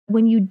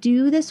when you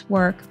do this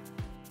work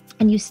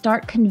and you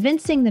start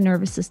convincing the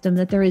nervous system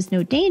that there is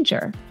no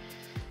danger,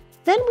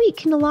 then we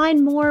can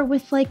align more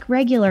with like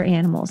regular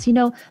animals. You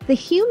know, the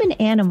human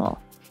animal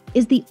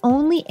is the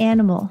only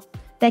animal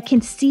that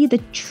can see the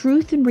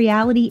truth and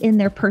reality in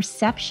their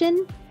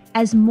perception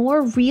as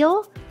more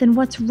real than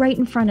what's right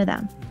in front of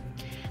them.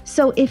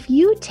 So if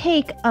you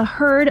take a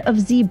herd of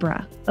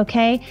zebra,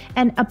 okay,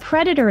 and a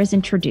predator is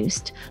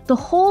introduced, the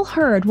whole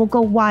herd will go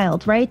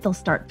wild, right? They'll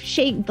start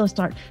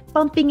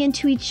bumping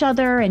into each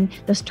other, and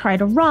they'll try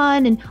to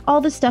run and all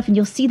this stuff, and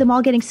you'll see them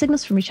all getting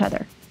signals from each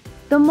other.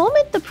 The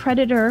moment the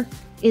predator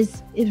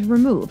is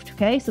removed,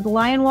 okay, so the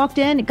lion walked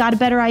in, it got a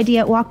better idea,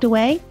 it walked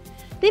away,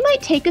 they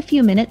might take a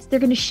few minutes, they're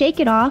going to shake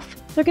it off,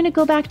 they're going to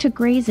go back to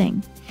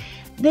grazing.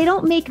 They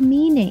don't make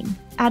meaning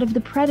out of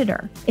the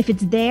predator. If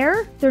it's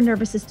there, their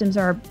nervous systems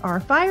are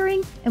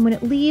firing, and when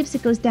it leaves,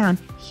 it goes down.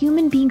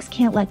 Human beings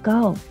can't let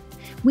go.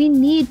 We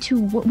need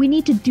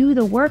to do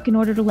the work in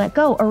order to let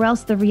go, or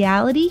else the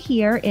reality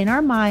here in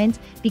our minds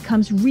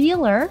becomes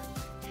realer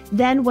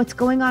than what's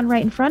going on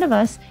right in front of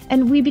us,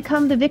 and we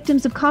become the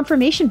victims of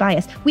confirmation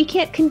bias. We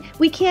can't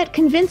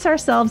convince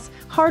ourselves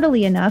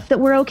heartily enough that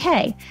we're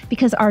okay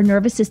because our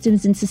nervous system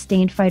is in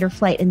sustained fight or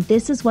flight, and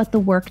this is what the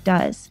work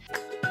does.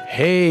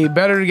 Hey,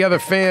 Better Together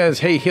fans.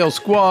 Hey, Heal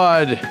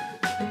Squad.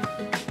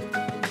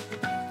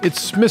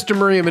 It's Mr.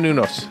 Maria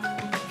Menounos.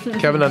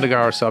 Kevin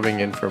Undergaro subbing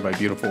in for my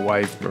beautiful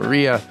wife,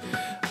 Maria,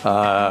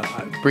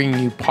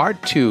 bringing you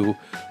part 2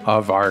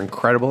 of our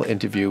incredible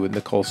interview with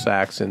Nicole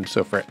Sachs. And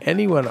so for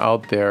anyone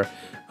out there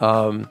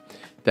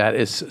that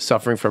is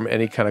suffering from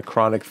any kind of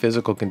chronic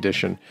physical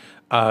condition,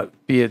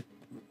 be it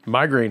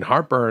migraine,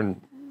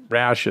 heartburn,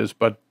 rashes,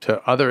 but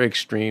to other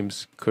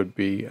extremes could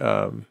be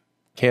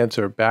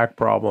cancer, back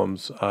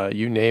problems,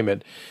 you name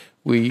it.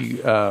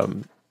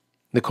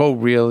 Nicole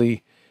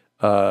really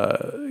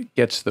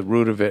gets the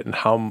root of it and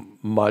how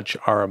much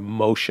our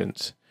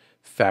emotions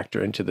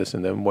factor into this,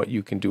 and then what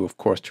you can do, of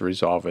course, to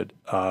resolve it.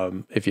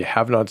 If you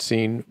have not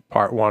seen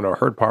part 1 or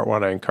heard part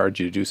 1, I encourage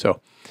you to do so.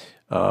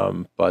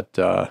 But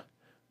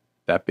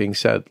that being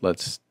said,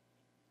 let's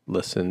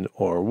listen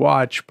or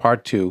watch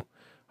part 2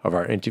 of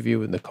our interview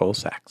with Nicole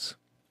Sachs.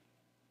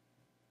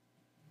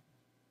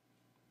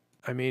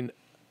 I mean,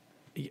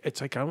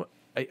 it's like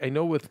I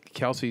know with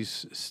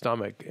Kelsey's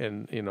stomach,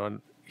 and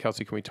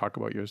Kelsey, can we talk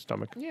about your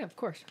stomach? Yeah, of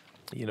course.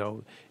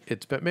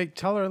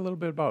 Tell her a little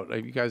bit about.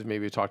 You guys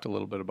maybe talked a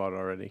little bit about it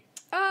already.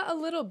 A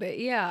little bit,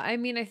 yeah. I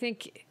mean, I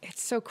think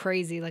it's so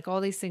crazy, like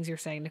all these things you're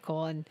saying,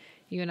 Nicole, and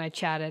you and I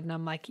chatted, and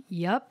I'm like,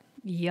 yep.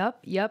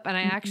 And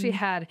I actually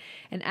had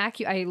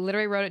I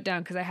literally wrote it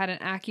down because I had an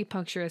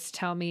acupuncturist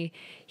tell me,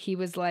 he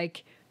was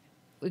like,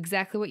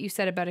 exactly what you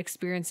said about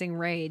experiencing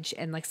rage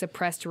and like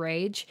suppressed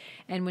rage.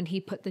 And when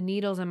he put the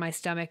needles in my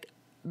stomach,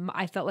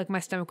 I felt like my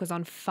stomach was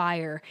on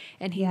fire.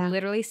 And he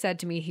literally said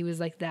to me, he was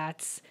like,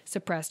 that's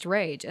suppressed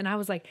rage. And I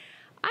was like,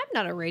 I'm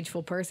not a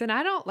rageful person.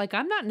 I'm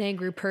not an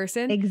angry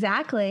person.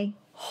 Exactly.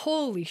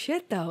 Holy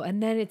shit, though.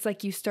 And then it's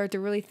like you start to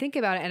really think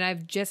about it. And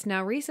I've just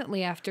now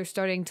recently, after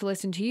starting to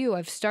listen to you,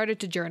 I've started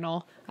to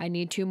journal. I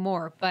need to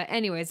more. But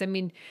anyways, I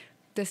mean,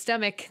 the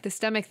stomach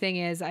thing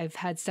is, I've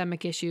had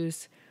stomach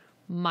issues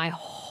my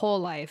whole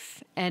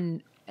life.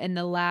 And in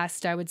the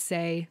last, I would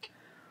say,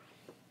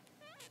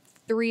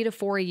 3 to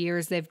 4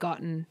 years, they've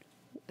gotten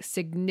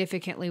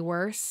significantly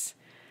worse.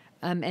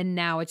 And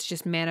now it's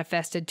just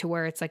manifested to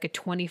where it's like a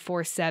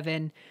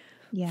 24/7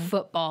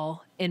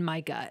 football in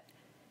my gut.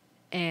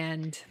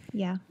 And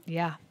yeah.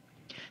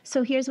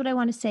 So here's what I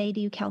want to say to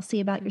you, Kelsey,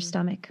 about your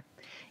stomach.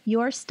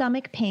 Your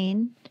stomach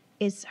pain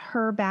is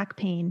her back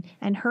pain,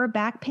 and her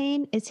back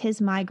pain is his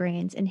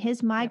migraines, and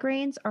his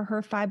migraines are her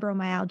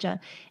fibromyalgia.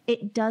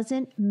 It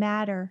doesn't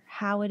matter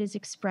how it is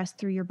expressed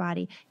through your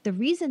body. The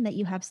reason that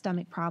you have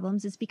stomach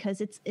problems is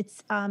because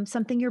it's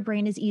something your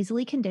brain is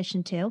easily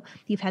conditioned to.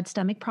 You've had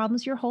stomach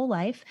problems your whole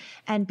life,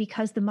 and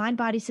because the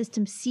mind-body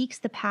system seeks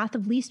the path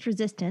of least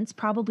resistance,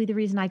 probably the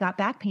reason I got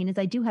back pain is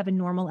I do have a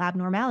normal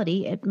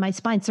abnormality. My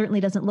spine certainly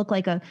doesn't look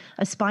like a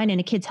spine in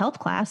a kid's health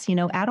class,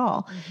 at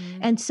all.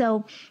 And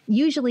so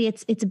usually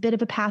it's a bit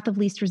of a path of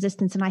least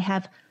resistance. And I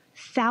have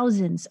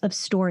thousands of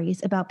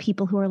stories about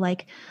people who are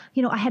like,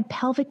 I had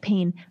pelvic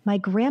pain. My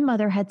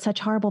grandmother had such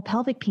horrible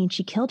pelvic pain.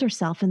 She killed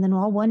herself. And then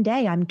all one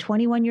day I'm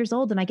 21 years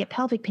old and I get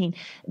pelvic pain.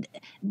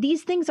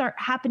 These things are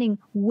happening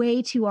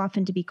way too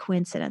often to be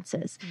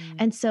coincidences.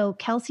 And so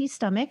Kelsey's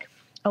stomach,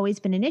 always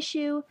been an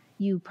issue.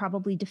 You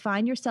probably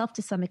define yourself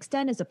to some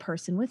extent as a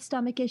person with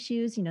stomach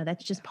issues.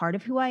 That's just part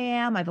of who I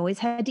am. I've always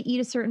had to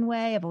eat a certain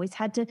way. I've always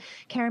had to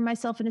carry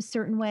myself in a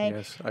certain way.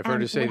 Yes, I've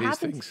heard her say these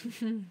things.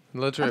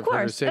 Literally, I've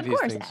heard her say these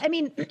things. I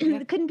mean,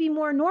 it couldn't be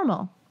more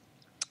normal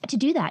to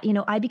do that.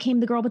 I became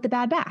the girl with the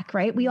bad back,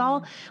 right? We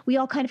all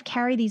kind of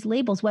carry these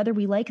labels, whether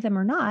we like them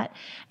or not.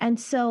 And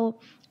so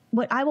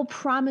what I will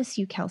promise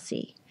you,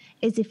 Kelsey,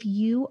 is if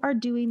you are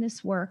doing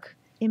this work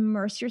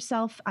immerse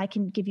yourself. I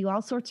can give you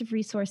all sorts of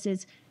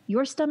resources.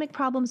 Your stomach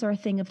problems are a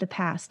thing of the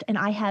past. And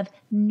I have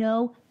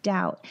no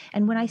doubt.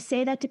 And when I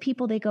say that to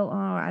people, they go, oh,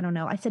 I don't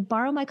know. I said,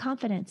 borrow my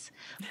confidence.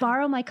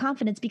 Borrow my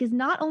confidence, because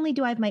not only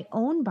do I have my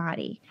own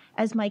body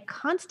as my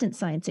constant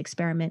science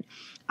experiment,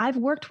 I've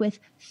worked with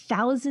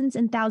thousands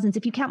and thousands,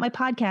 if you count my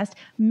podcast,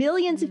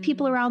 millions of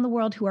people around the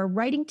world who are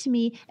writing to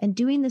me and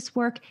doing this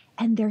work,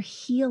 and they're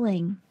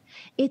healing.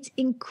 It's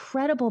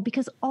incredible,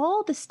 because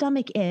all the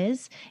stomach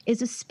is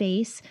a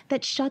space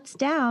that shuts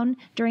down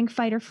during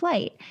fight or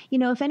flight. You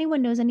know, if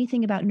anyone knows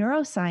anything about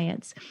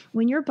neuroscience,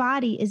 when your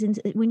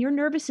when your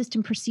nervous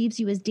system perceives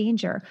you as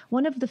danger,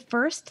 one of the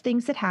first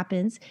things that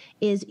happens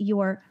is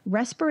your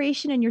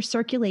respiration and your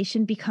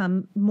circulation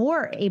become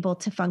more able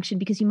to function,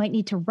 because you might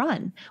need to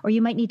run or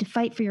you might need to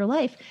fight for your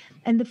life.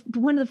 And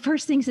one of the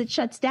first things that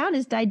shuts down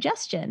is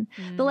digestion.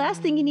 The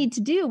last thing you need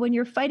to do when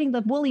you're fighting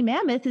the woolly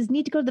mammoth is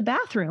need to go to the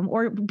bathroom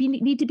or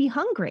need to be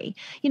hungry.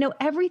 You know,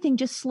 everything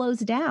just slows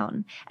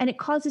down, and it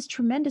causes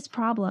tremendous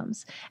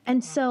problems.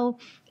 And so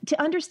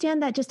to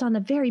understand that just on a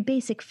very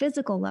basic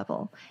physical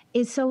level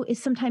is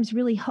sometimes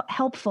really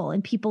helpful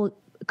in people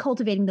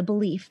cultivating the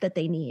belief that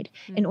they need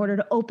in order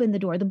to open the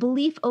door. The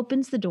belief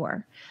opens the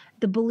door.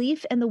 The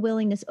belief and the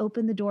willingness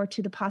open the door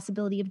to the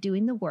possibility of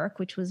doing the work,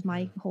 which was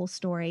my whole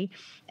story.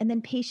 And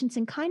then patience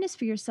and kindness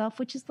for yourself,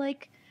 which is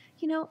like,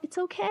 you know, it's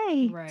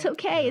okay. Right. It's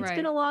okay. It's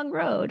been a long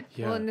road.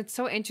 Yeah. Well, and it's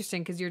so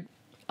interesting because you're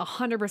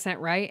 100%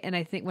 right. And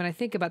I think when I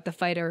think about the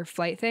fight or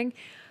flight thing,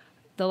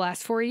 the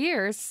last 4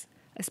 years,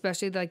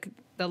 especially like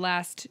the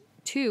last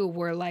 2,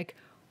 were like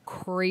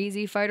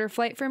crazy fight or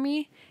flight for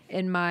me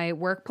in my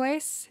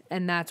workplace.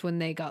 And that's when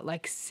they got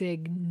like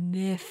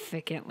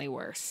significantly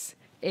worse.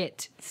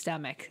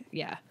 Stomach.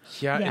 Yeah.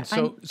 And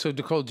so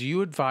Nicole, do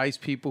you advise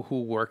people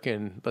who work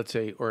in, let's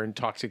say, or in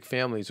toxic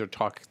families or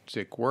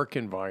toxic work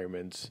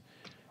environments,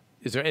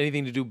 is there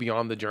anything to do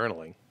beyond the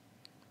journaling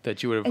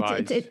that you would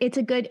advise?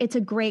 It's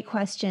a great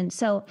question.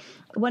 So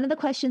one of the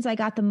questions I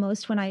got the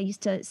most when I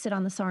used to sit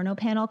on the Sarno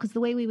panel, because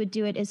the way we would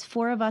do it is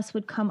 4 of us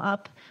would come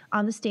up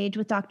on the stage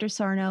with Dr.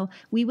 Sarno.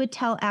 We would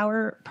tell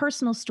our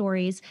personal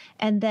stories,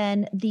 and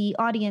then the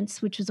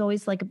audience, which was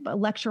always like a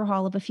lecture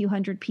hall of a few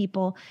hundred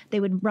people, they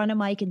would run a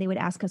mic and they would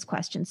ask us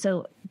questions.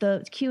 So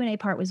the Q&A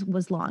part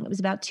was long. It was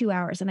about 2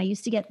 hours. And I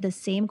used to get the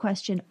same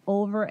question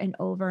over and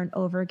over and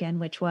over again,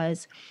 which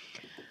was,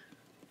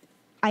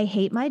 I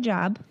hate my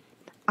job.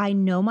 I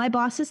know my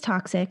boss is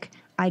toxic.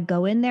 I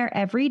go in there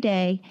every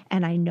day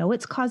and I know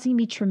it's causing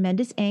me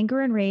tremendous anger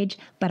and rage,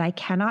 but I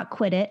cannot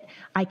quit it.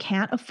 I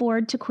can't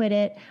afford to quit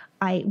it.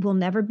 I will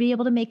never be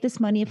able to make this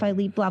money if I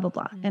leave, blah, blah,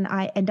 blah.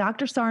 And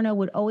Dr. Sarno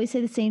would always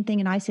say the same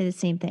thing, and I say the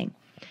same thing.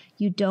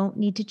 You don't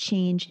need to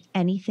change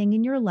anything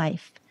in your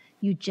life.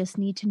 You just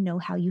need to know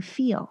how you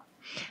feel.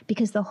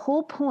 Because the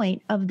whole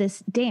point of this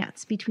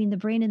dance between the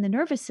brain and the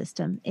nervous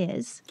system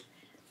is,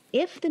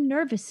 if the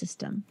nervous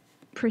system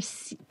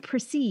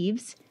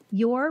perceives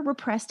your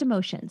repressed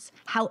emotions,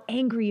 how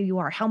angry you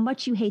are, how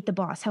much you hate the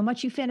boss, how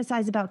much you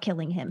fantasize about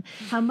killing him,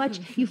 how much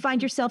you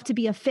find yourself to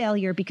be a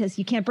failure because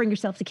you can't bring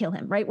yourself to kill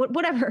him, right?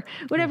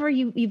 Whatever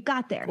you've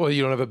got there. Well,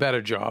 you don't have a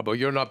better job, or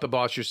you're not the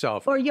boss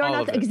yourself. Or you're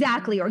not,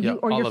 exactly, or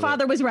your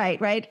father was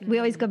right? We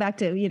always go back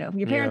to,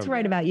 your parents were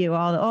right about you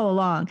all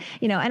along,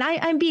 and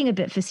I'm being a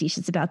bit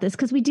facetious about this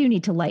because we do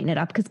need to lighten it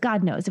up, because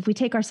God knows if we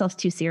take ourselves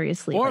too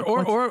seriously.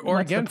 Or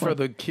again, for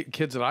the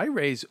kids that I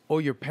raised,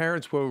 your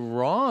parents were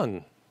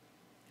wrong.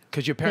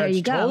 Because your parents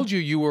told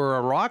you were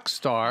a rock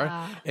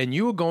star and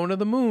you were going to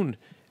the moon,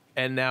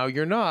 and now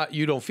you're not.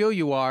 You don't feel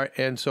you are,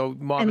 and so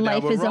mom and dad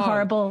life were is wrong. A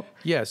horrible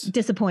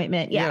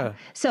disappointment. Yeah.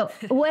 So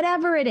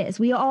whatever it is,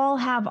 we all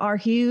have our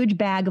huge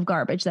bag of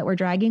garbage that we're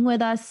dragging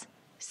with us.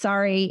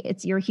 Sorry,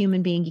 you're a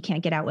human being. You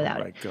can't get out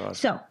without it. God.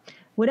 So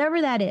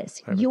whatever that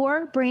is,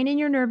 your brain and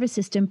your nervous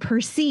system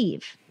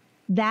perceive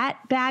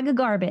that bag of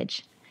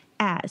garbage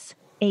as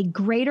a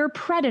greater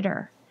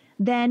predator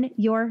than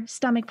your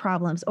stomach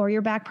problems or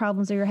your back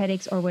problems or your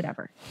headaches or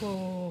whatever.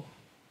 Whoa.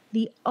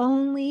 The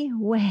only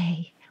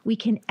way we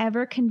can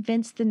ever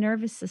convince the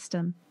nervous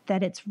system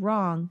that it's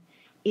wrong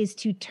is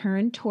to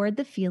turn toward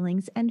the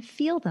feelings and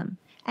feel them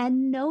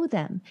and know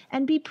them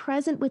and be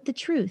present with the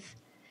truth.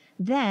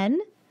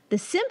 Then the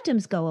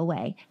symptoms go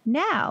away.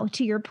 Now,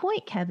 to your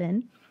point,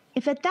 Kevin,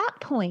 if at that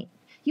point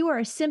you are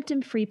a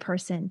symptom-free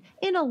person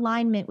in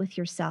alignment with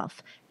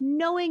yourself,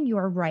 knowing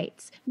your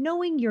rights,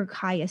 knowing your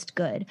highest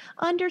good,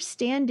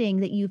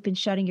 understanding that you've been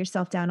shutting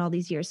yourself down all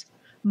these years,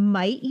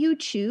 might you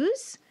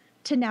choose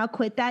to now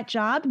quit that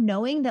job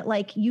knowing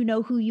that you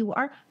know who you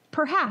are?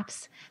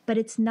 Perhaps, but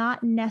it's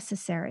not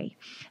necessary.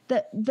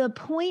 The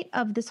point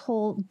of this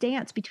whole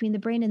dance between the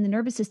brain and the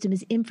nervous system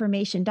is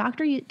information.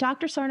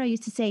 Dr. Sarno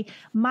used to say,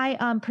 my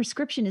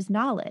prescription is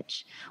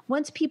knowledge.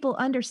 Once people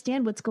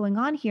understand what's going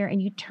on here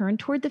and you turn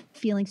toward the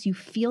feelings, you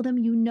feel them,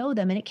 you know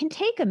them, and it can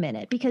take a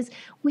minute because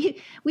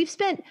we've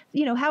spent,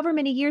 however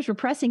many years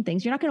repressing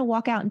things. You're not going to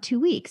walk out in 2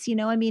 weeks.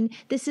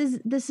 This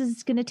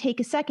is going to take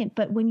a second,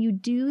 but when you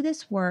do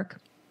this work,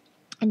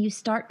 and you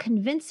start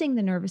convincing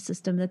the nervous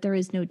system that there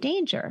is no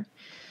danger,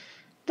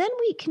 then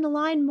we can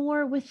align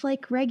more with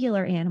like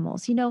regular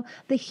animals.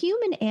 The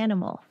human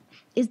animal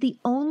is the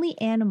only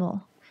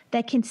animal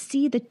that can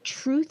see the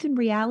truth and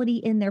reality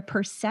in their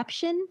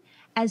perception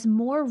as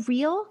more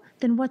real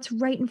than what's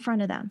right in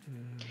front of them.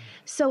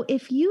 So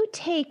if you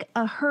take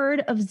a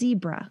herd of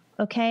zebra,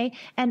 okay,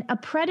 and a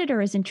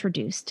predator is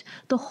introduced,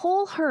 the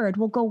whole herd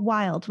will go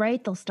wild,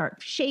 right? They'll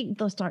start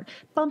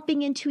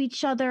bumping into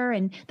each other,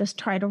 and they'll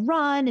try to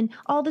run and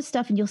all this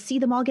stuff, and you'll see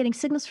them all getting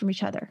signals from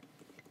each other.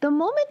 The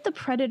moment the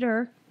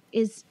predator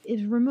is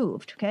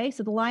removed, okay,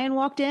 so the lion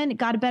walked in, it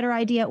got a better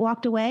idea, it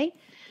walked away,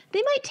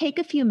 they might take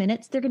a few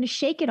minutes, they're going to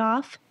shake it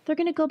off, they're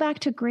going to go back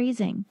to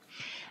grazing.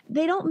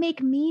 They don't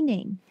make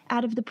meaning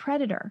out of the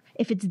predator.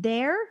 If it's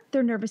there,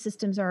 their nervous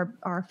systems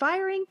are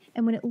firing,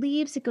 and when it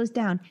leaves, it goes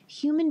down.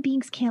 Human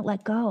beings can't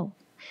let go.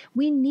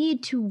 We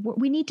need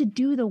to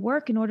do the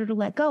work in order to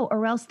let go,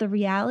 or else the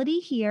reality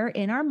here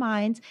in our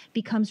minds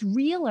becomes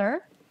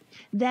realer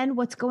than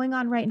what's going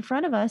on right in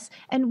front of us,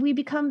 and we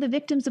become the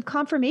victims of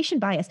confirmation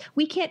bias.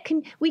 We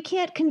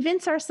can't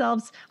convince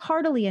ourselves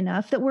heartily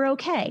enough that we're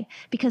okay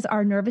because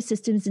our nervous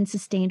system is in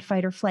sustained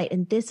fight or flight,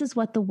 and this is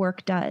what the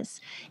work does.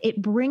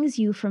 It brings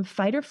you from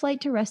fight or flight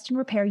to rest and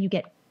repair. You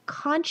get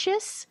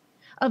conscious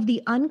of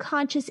the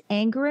unconscious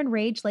anger and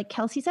rage. Like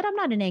Kelsey said, I'm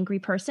not an angry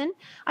person.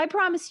 I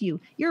promise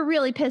you, you're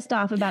really pissed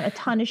off about a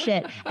ton of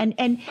shit, and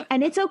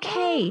it's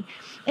okay.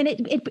 And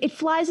it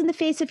flies in the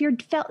face of your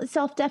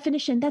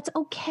self-definition. That's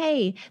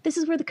okay. This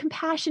is where the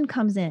compassion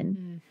comes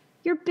in.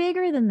 You're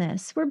bigger than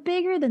this. We're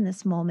bigger than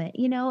this moment,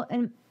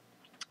 and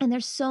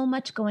there's so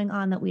much going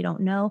on that we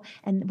don't know.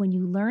 And when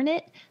you learn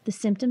it, the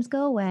symptoms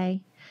go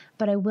away.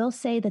 But I will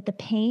say that the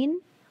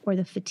pain or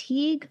the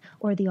fatigue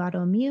or the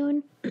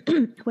autoimmune,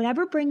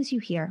 whatever brings you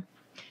here,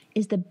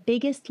 is the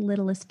biggest,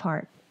 littlest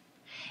part.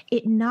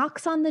 It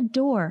knocks on the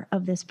door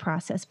of this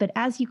process. But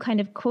as you kind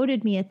of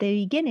quoted me at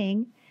the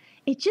beginning,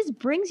 it just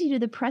brings you to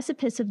the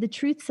precipice of the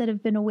truths that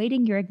have been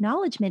awaiting your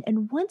acknowledgement.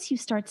 And once you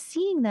start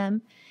seeing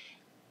them,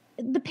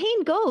 the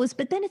pain goes,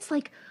 but then it's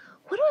like,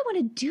 what do I want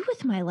to do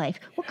with my life?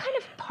 What kind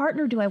of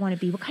partner do I want to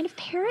be? What kind of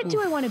parent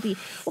do I want to be?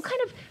 What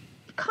kind of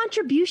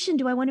contribution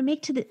do I want to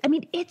make to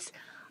it's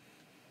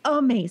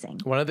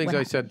amazing. One of the things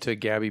I said to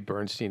Gabby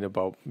Bernstein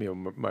about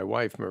my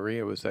wife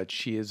Maria was that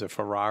she is a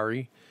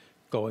Ferrari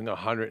going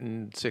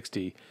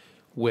 160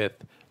 with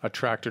a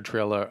tractor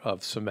trailer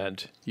of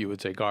cement. You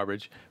would say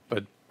garbage,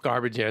 but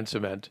garbage and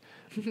cement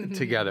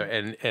together.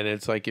 And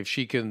it's like if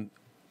she can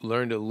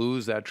learn to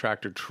lose that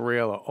tractor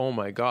trailer, oh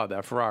my God,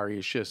 that Ferrari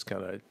is just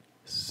gonna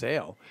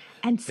sail.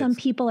 And some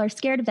people are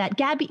scared of that.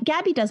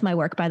 Gabby does my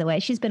work, by the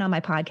way. She's been on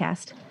my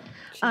podcast.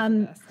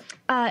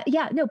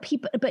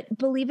 People, but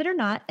believe it or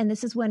not, and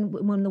this is when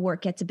the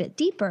work gets a bit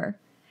deeper,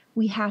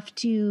 we have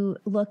to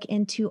look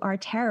into our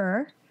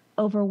terror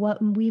over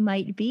what we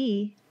might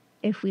be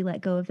if we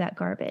let go of that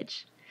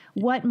garbage.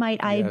 What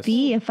might I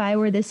be if I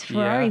were this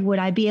Ferrari? Yeah. Would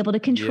I be able to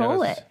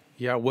control it?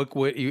 Yeah.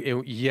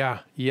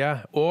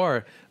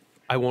 Or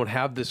I won't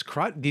have these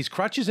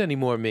crutches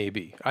anymore.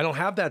 Maybe I don't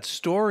have that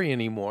story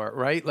anymore.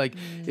 Right? Like,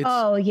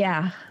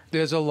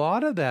 there's a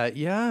lot of that.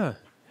 Yeah.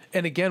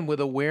 And again,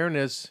 with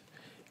awareness.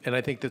 And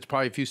I think that's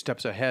probably a few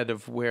steps ahead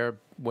of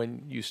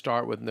when you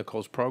start with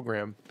Nicole's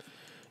program,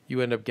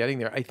 you end up getting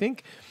there. I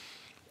think,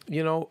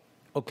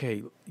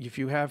 okay, if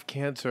you have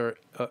cancer,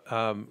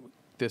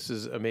 this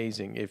is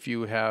amazing. If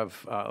you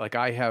have, like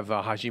I have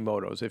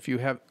Hashimoto's, if you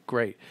have,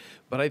 great.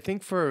 But I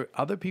think for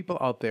other people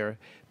out there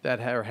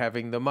that are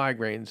having the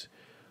migraines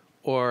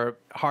or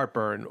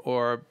heartburn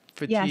or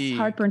fatigue. Yes,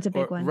 heartburn's a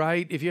big one.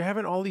 Right? If you're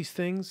having all these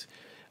things,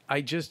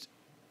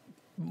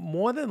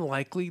 more than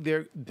likely,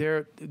 they're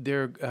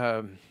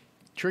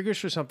triggers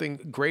for something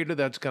greater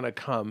that's going to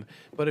come.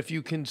 But if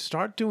you can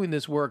start doing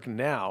this work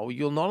now,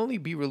 you'll not only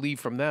be relieved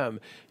from them,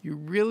 you're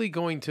really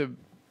going to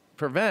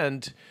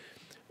prevent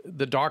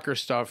the darker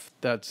stuff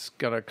that's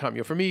going to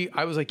come. For me,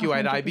 I was like you, I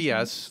had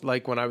IBS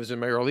like when I was in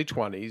my early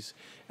 20s,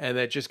 and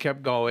that just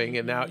kept going.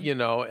 And now,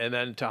 and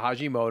then to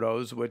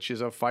Hashimoto's, which is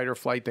a fight or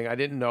flight thing. I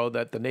didn't know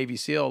that the Navy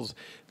SEALs,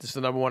 this is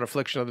the number one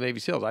affliction of the Navy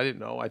SEAls. I didn't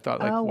know. I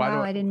thought like,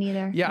 I didn't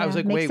either. Yeah, I was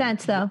like, makes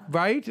sense though.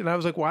 Right? And I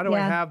was like, why do I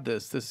have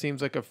this? This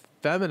seems like a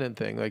feminine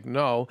thing. Like,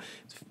 no,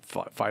 it's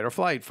fight or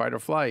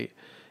flight.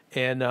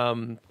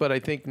 And, but I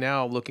think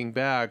now looking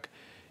back,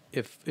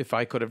 if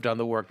I could have done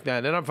the work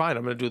then, and I'm fine,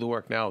 I'm going to do the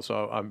work now,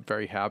 so I'm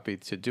very happy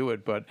to do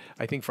it. But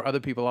I think for other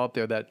people out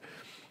there that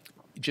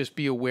just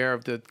be aware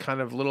of the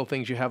kind of little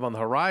things you have on the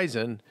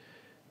horizon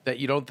that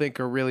you don't think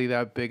are really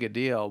that big a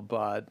deal,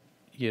 but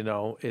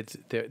it's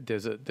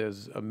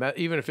there's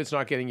even if it's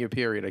not getting your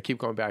period, I keep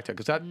going back to it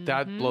because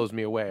that blows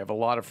me away. I have a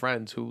lot of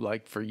friends who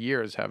like for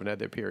years haven't had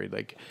their period,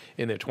 like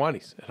in their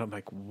 20s, and I'm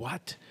like,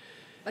 what?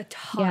 A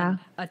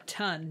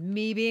ton.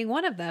 Me being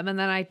one of them. And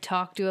then I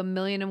talk to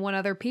 1,000,001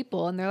 other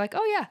people and they're like,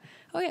 oh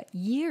yeah,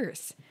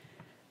 years.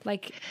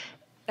 Like,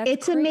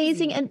 it's crazy.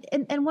 Amazing.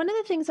 And one of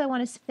the things I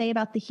want to say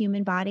about the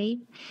human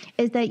body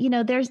is that,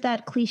 there's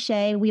that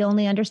cliche, we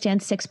only understand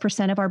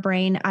 6% of our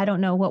brain. I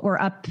don't know what we're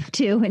up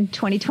to in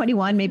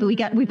 2021. Maybe we've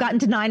gotten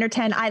to 9 or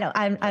 10. I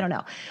don't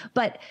know.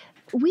 But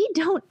we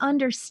don't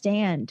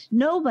understand.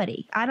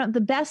 Nobody.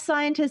 The best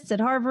scientists at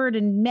Harvard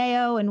and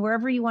Mayo and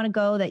wherever you want to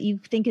go that you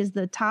think is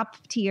the top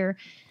tier,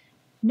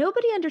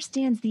 nobody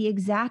understands the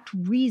exact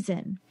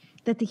reason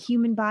that the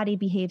human body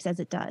behaves as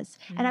it does.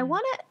 And I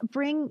want to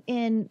bring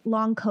in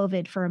long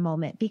COVID for a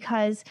moment,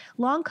 because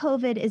long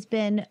COVID has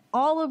been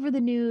all over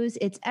the news.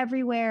 It's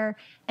everywhere.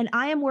 And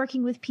I am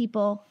working with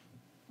people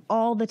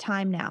all the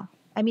time now.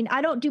 I mean,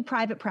 I don't do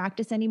private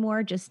practice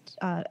anymore. Just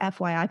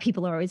FYI,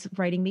 people are always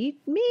writing me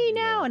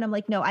now. And I'm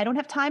like, no, I don't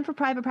have time for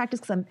private practice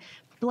because I'm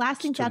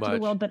blasting out to the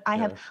world. But I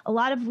have a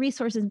lot of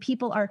resources, and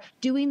people are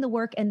doing the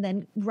work and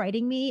then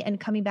writing me and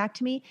coming back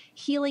to me,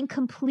 healing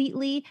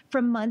completely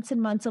from months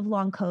and months of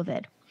long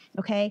COVID.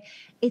 Okay.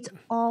 It's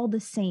all the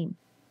same.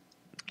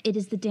 It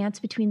is the dance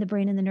between the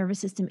brain and the nervous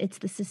system. It's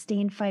the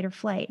sustained fight or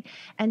flight.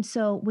 And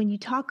so when you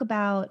talk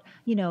about,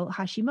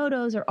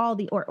 Hashimoto's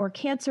or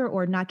cancer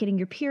or not getting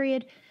your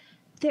period,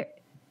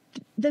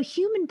 the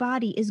human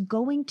body is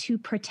going to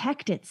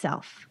protect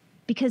itself,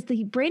 because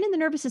the brain and the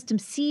nervous system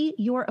see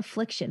your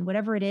affliction,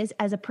 whatever it is,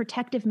 as a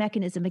protective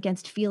mechanism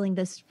against feeling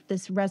this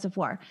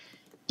reservoir.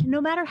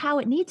 No matter how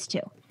it needs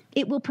to,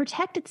 it will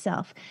protect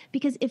itself.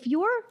 Because if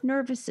your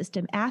nervous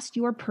system asked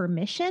your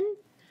permission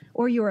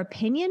or your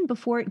opinion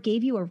before it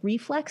gave you a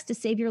reflex to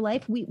save your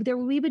life, we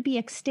would be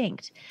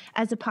extinct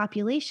as a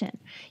population.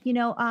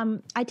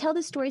 I tell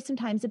this story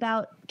sometimes.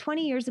 About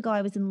 20 years ago,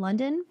 I was in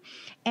London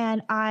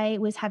and I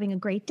was having a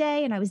great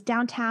day, and I was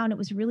downtown. It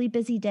was a really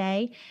busy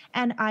day.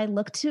 And I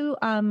looked to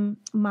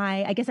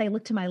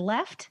my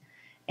left,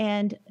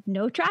 and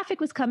no traffic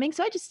was coming.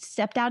 So I just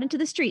stepped out into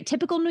the street.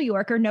 Typical New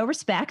Yorker, no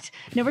respect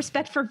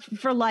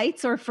for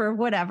lights or for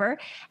whatever.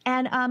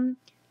 And,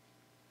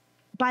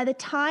 by the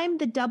time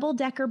the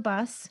double-decker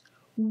bus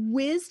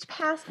whizzed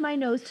past my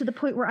nose to the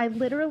point where I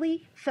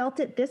literally felt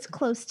it this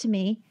close to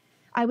me,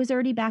 I was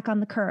already back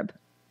on the curb.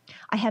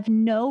 I have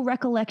no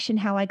recollection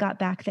how I got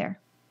back there,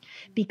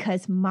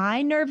 because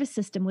my nervous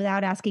system,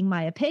 without asking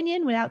my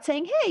opinion, without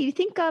saying, hey, you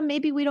think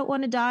maybe we don't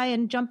want to die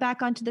and jump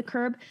back onto the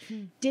curb,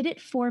 did it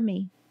for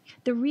me.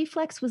 The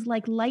reflex was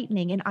like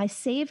lightning, and I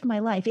saved my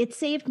life. It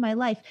saved my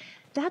life.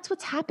 That's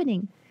what's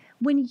happening.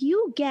 When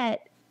you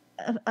get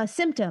a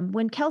symptom,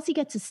 when Kelsey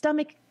gets a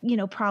stomach,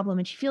 problem,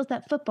 and she feels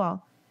that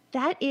football,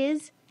 that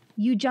is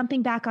you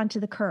jumping back onto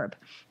the curb.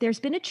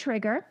 There's been a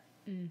trigger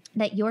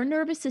that your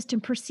nervous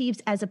system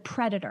perceives as a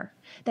predator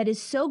that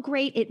is so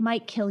great it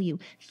might kill you.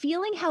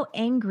 Feeling how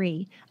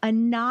angry a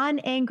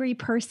non-angry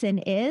person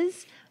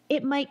is,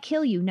 it might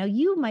kill you. Now,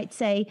 you might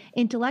say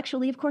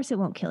intellectually, of course it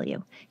won't kill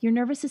you. Your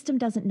nervous system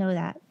doesn't know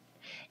that.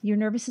 Your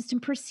nervous system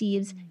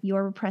perceives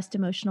your repressed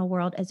emotional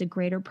world as a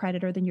greater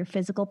predator than your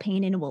physical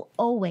pain, and it will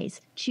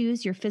always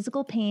choose your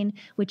physical pain,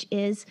 which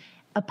is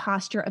a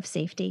posture of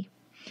safety.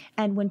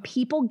 And when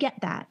people get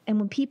that, and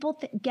when people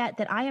get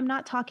that, I am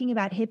not talking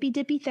about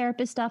hippy-dippy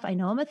therapist stuff. I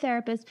know I'm a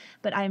therapist,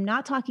 but I am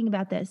not talking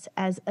about this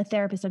as a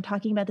therapist. I'm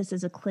talking about this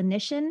as a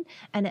clinician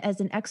and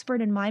as an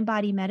expert in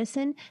mind-body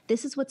medicine.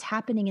 This is what's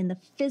happening in the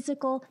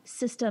physical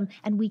system,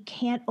 and we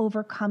can't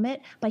overcome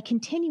it by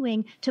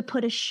continuing to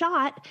put a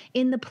shot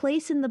in the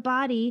place in the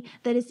body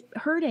that is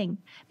hurting.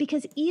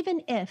 Because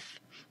even if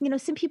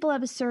some people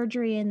have a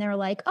surgery and they're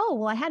like, oh,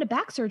 well, I had a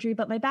back surgery,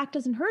 but my back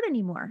doesn't hurt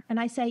anymore.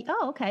 And I say,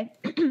 oh, okay.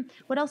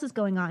 What else is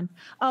going on?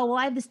 Oh, well,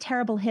 I have this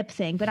terrible hip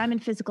thing, but I'm in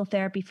physical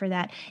therapy for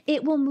that.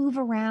 It will move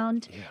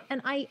around. Yeah.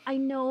 And I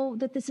know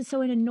that this is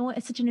such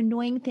an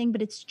annoying thing,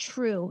 but it's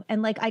true.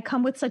 And I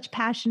come with such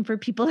passion for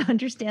people to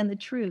understand the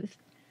truth.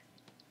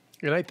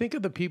 And I think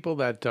of the people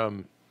that,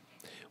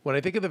 when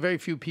I think of the very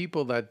few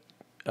people that,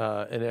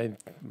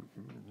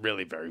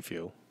 really very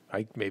few,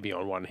 maybe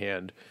on one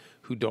hand,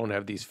 who don't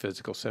have these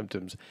physical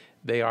symptoms,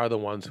 they are the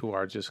ones who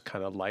are just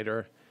kind of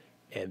lighter,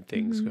 and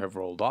things have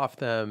rolled off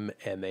them,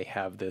 and they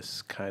have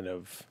this kind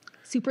of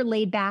super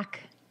laid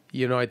back.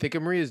 I think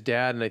of Maria's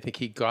dad, and I think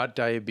he got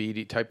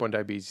diabetes, type 1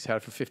 diabetes. He's had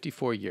it for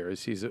 54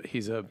 years.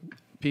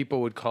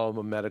 People would call him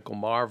a medical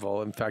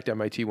marvel. In fact,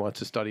 MIT wants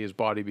to study his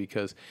body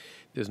because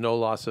there's no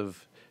loss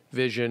of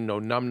vision, no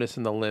numbness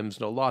in the limbs,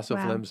 no loss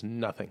of limbs,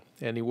 nothing.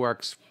 And he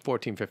works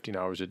 14, 15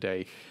 hours a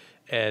day.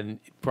 And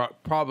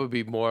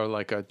probably more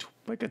like a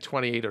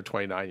 28 or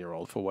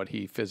 29-year-old for what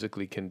he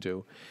physically can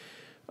do.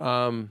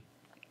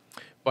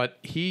 But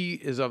he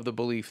is of the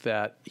belief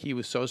that he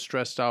was so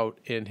stressed out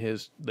in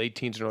his late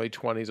teens and early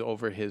 20s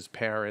over his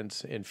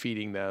parents and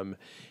feeding them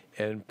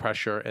and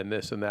pressure and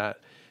this and that.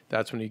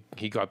 That's when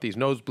he got these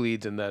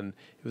nosebleeds, and then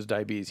it was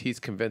diabetes. He's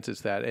convinced it's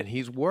that. And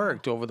he's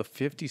worked over the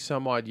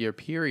 50-some-odd year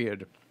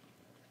period.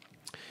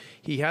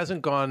 He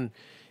hasn't gone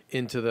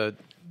into the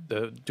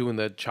doing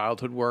the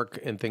childhood work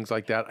and things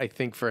like that. I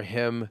think for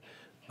him,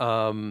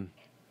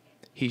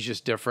 he's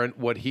just different.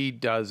 What he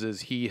does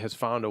is he has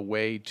found a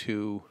way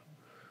to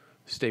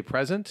stay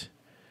present,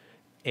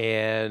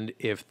 and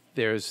if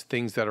there's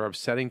things that are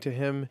upsetting to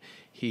him,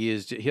 he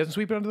doesn't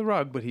sweep it under the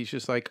rug, but he's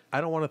just like,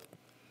 I don't want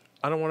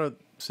to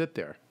sit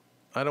there.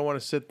 I don't want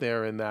to sit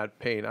there in that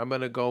pain. I'm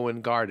going to go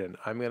and garden.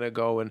 I'm going to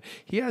go, and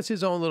he has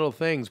his own little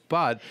things,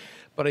 but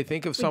I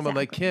think of someone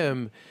like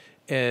him.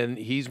 And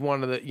he's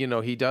one of the,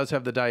 he does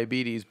have the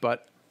diabetes,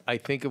 but I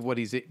think of what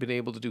he's been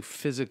able to do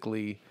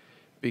physically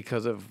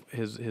because of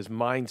his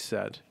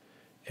mindset.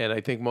 And I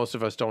think most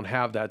of us don't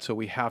have that. So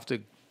we have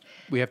to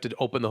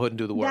open the hood and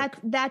do the work.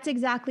 That's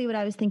exactly what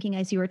I was thinking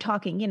as you were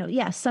talking.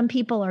 Yes, some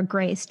people are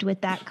graced with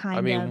that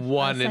kind of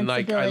one in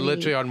I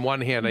literally on one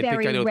hand, I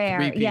think I know rare,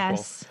 3 people.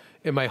 Yes.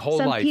 In my whole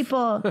life.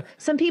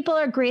 Some people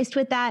are graced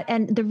with that.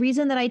 And the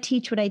reason that I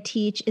teach what I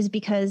teach is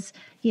because,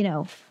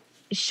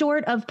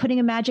 short of putting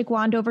a magic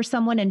wand over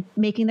someone and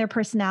making their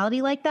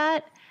personality like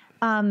that,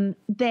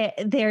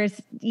 there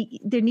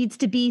needs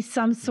to be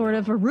some sort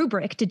of a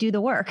rubric to do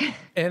the work.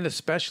 And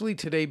especially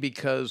today,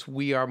 because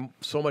we are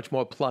so much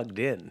more plugged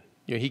in.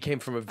 He came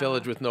from a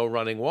village with no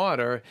running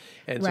water,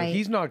 and so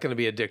he's not going to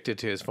be addicted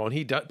to his phone.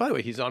 He does. By the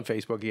way, he's on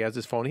Facebook. He has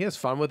his phone. He has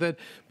fun with it.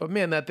 But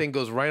man, that thing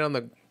goes right on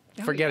the...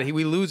 Forget it.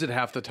 We lose it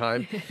half the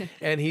time.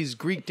 And he's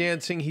Greek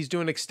dancing. He's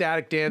doing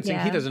ecstatic dancing.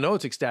 Yeah. He doesn't know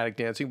it's ecstatic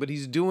dancing, but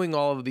he's doing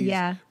all of these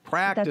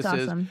practices.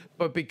 That's awesome.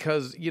 But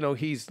because,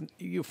 he's,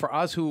 for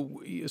us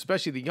who,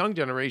 especially the young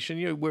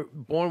generation, we're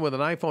born with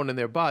an iPhone in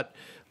their butt.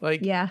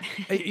 Like, so I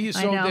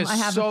know. I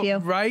have a few.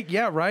 Right?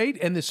 Yeah, right?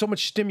 And there's so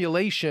much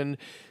stimulation.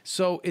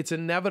 So it's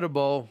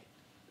inevitable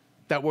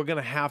that we're going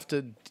to have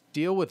to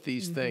deal with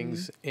these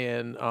things.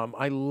 And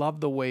I love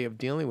the way of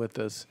dealing with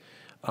this.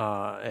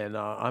 And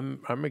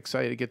I'm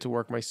excited to get to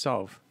work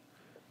myself.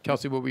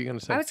 Kelsey, what were you going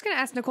to say? I was going to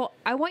ask Nicole.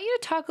 I want you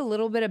to talk a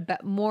little bit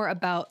more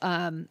about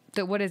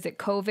the what is it,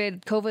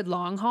 COVID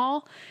long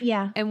haul,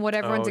 and what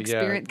everyone's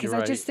experienced. Because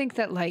I just think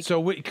that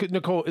So,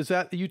 Nicole, is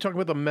that you talking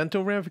about the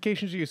mental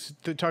ramifications? Or you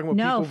talking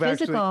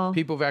about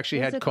people who've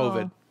actually had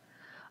COVID?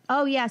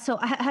 Oh, yeah. So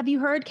have you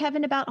heard,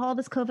 Kevin, about all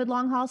this COVID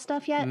long haul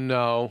stuff yet?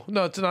 No,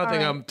 it's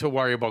nothing I'm to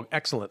worry about.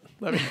 Excellent.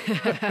 Let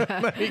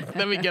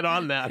me get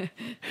on that.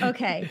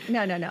 Okay.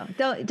 No.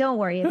 Don't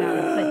worry about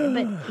it.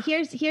 But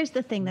here's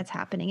the thing that's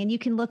happening. And you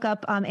can look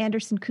up,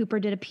 Anderson Cooper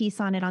did a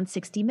piece on it on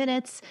 60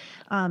 Minutes.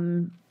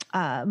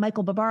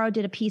 Michael Barbaro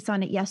did a piece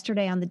on it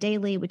yesterday on The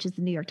Daily, which is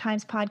the New York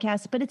Times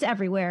podcast, but it's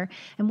everywhere.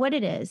 And what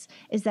it is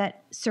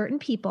that certain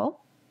people,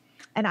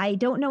 and I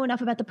don't know enough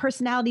about the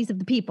personalities of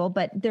the people,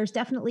 but there's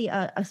definitely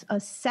a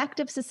sect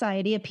of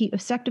society, a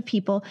sect of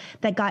people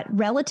that got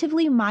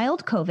relatively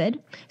mild COVID,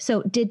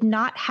 so did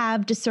not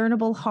have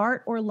discernible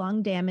heart or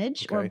lung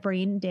damage or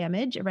brain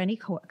damage of any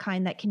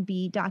kind that can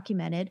be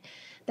documented,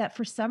 that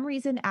for some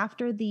reason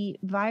after the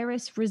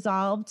virus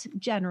resolved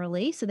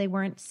generally, so they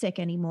weren't sick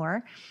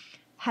anymore,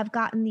 have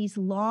gotten these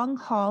long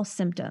haul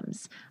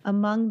symptoms,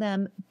 among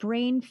them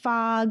brain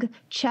fog,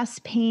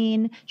 chest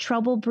pain,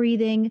 trouble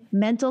breathing,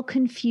 mental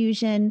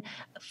confusion,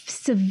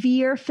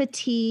 severe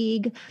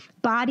fatigue,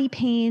 body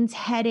pains,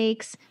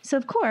 headaches. So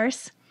of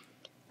course,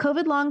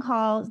 COVID long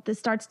haul, this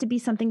starts to be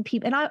something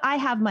people, and I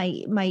have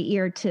my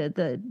ear to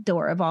the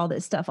door of all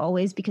this stuff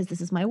always because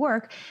this is my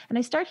work. And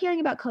I start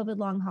hearing about COVID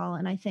long haul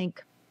and I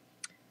think,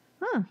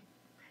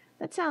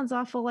 that sounds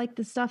awful like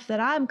the stuff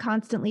that I'm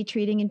constantly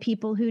treating in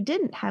people who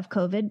didn't have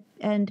COVID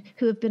and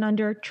who have been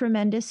under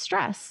tremendous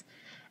stress.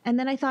 And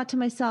then I thought to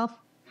myself,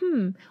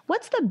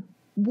 what's the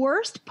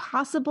worst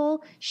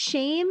possible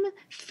shame,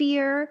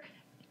 fear,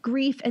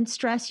 grief, and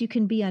stress you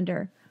can be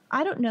under?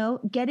 I don't know,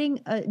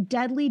 getting a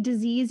deadly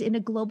disease in a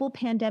global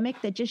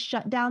pandemic that just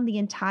shut down the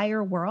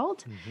entire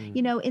world.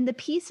 In the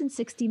piece in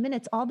 60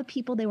 Minutes, all the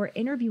people they were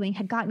interviewing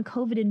had gotten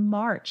COVID in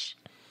March.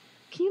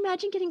 Can you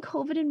imagine getting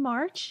COVID in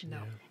March? No.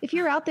 If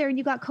you're out there and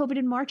you got COVID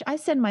in March, I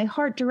send my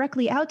heart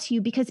directly out to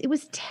you because it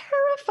was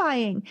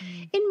terrifying.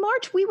 In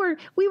March, we were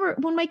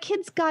when my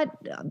kids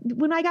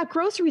when I got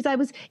groceries, I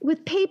was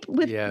with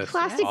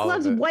plastic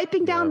gloves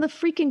wiping down the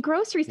freaking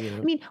groceries. Yeah.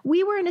 I mean,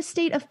 we were in a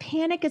state of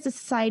panic as a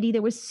society.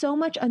 There was so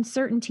much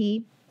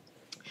uncertainty.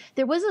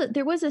 There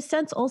was a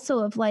sense also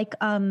of like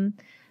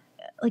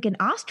an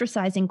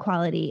ostracizing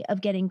quality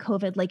of getting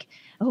COVID, like,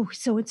 oh,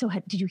 so-and-so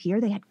did you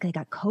hear they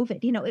got COVID?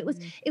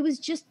 It was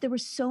just, there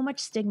was so much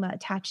stigma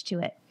attached to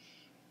it.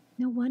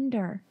 No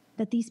wonder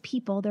that these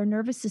people, their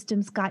nervous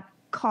systems got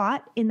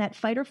caught in that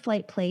fight or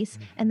flight place.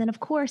 And then of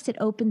course it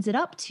opens it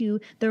up to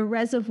the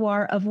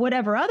reservoir of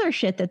whatever other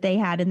shit that they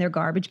had in their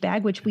garbage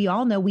bag, which we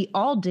all know, we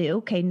all do.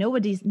 Okay. No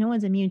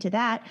one's immune to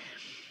that,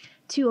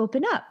 to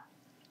open up.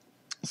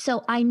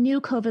 So I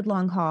knew COVID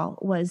long haul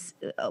was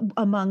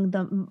among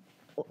them,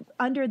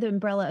 under the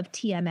umbrella of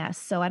TMS.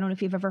 So I don't know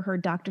if you've ever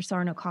heard Dr.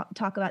 Sarno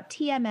talk about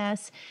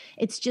TMS.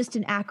 It's just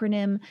an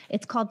acronym.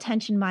 It's called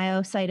tension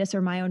myositis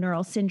or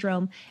myoneural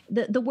syndrome.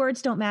 The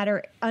words don't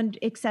matter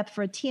except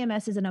for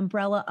TMS is an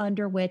umbrella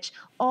under which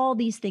all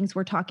these things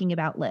we're talking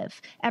about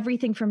live.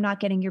 Everything from not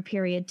getting your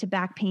period to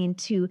back pain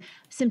to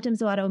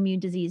symptoms of autoimmune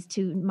disease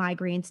to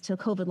migraines to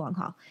COVID long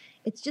haul.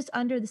 It's just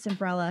under this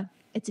umbrella.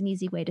 It's an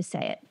easy way to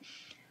say it.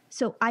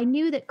 So I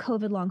knew that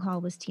COVID long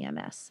haul was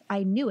TMS.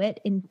 I knew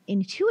it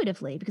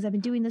intuitively because I've been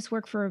doing this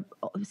work for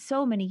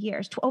so many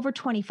years, over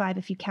 25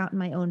 if you count in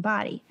my own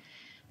body.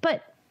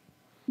 But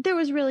there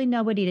was really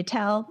nobody to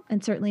tell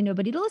and certainly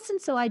nobody to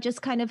listen. So I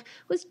just kind of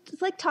was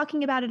like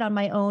talking about it on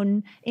my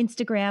own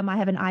Instagram. I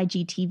have an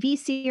IGTV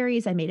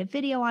series. I made a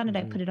video on it.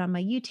 I put it on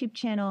my YouTube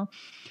channel.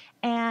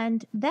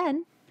 And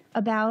then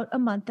about a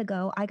month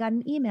ago, I got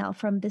an email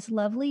from this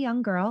lovely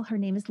young girl. Her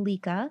name is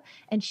Lika,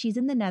 and she's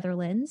in the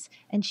Netherlands.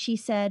 And she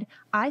said,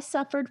 I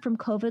suffered from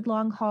COVID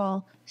long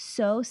haul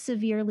so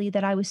severely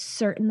that I was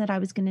certain that I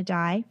was going to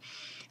die.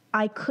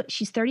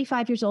 She's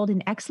 35 years old,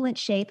 in excellent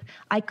shape.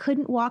 I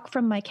couldn't walk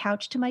from my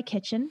couch to my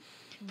kitchen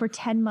for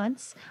 10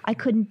 months. I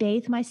couldn't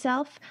bathe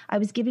myself. I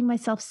was giving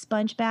myself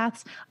sponge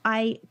baths.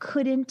 I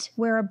couldn't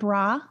wear a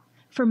bra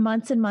for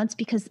months and months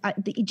because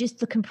just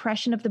the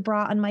compression of the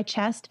bra on my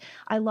chest.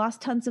 I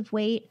lost tons of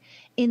weight.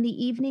 In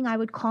the evening, I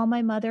would call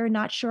my mother,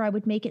 not sure I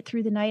would make it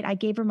through the night. I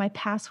gave her my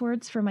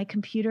passwords for my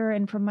computer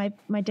and for my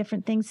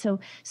different things so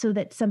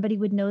that somebody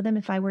would know them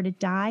if I were to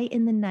die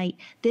in the night.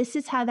 This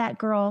is how that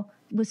girl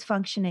was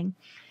functioning.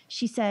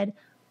 She said,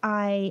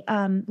 I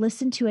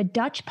listened to a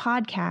Dutch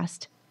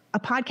podcast, a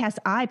podcast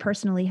I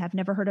personally have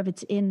never heard of.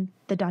 It's in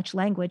the Dutch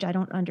language. I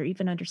don't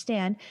even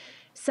understand.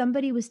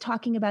 Somebody was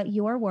talking about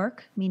your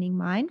work, meaning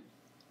mine.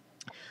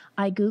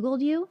 I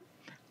Googled you.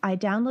 I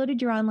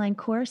downloaded your online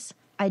course.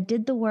 I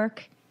did the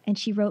work. And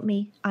she wrote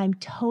me, I'm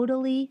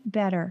totally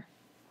better.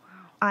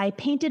 Wow. I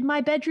painted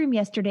my bedroom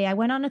yesterday. I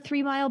went on a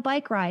 3-mile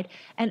bike ride.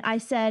 And I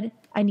said,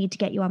 I need to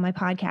get you on my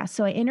podcast.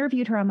 So I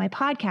interviewed her on my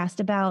podcast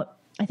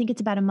I think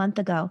it's about a month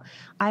ago.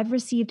 I've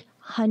received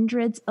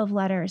hundreds of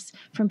letters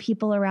from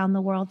people around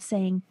the world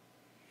saying,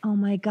 oh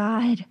my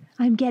God,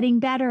 I'm getting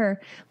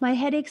better. My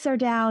headaches are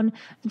down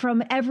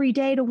from every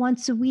day to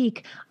once a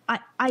week.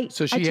 I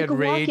took a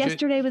walk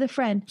yesterday with a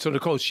friend. So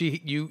Nicole,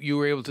 you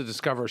were able to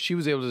discover, she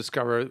was able to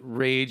discover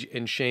rage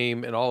and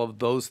shame and all of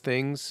those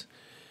things.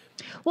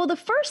 Well, the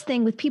first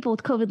thing with people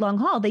with COVID long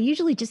haul, they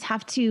usually just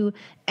have to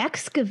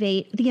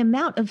excavate the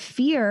amount of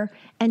fear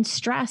and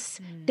stress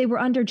they were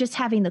under just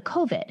having the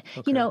COVID.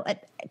 Okay. You know,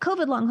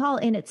 COVID long haul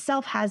in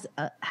itself has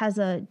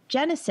a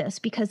genesis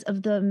because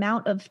of the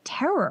amount of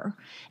terror,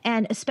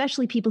 and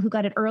especially people who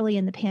got it early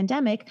in the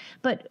pandemic.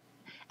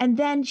 And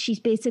then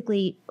she's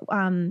basically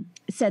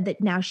said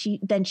that now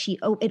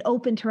it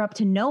opened her up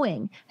to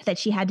knowing that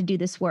she had to do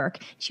this work.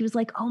 She was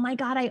like, oh my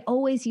God, I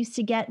always used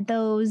to get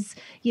those,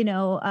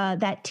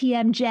 that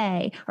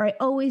TMJ, or I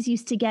always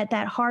used to get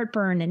that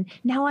heartburn. And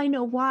now I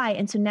know why.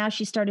 And so now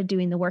she started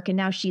doing the work, and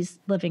now she's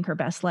living her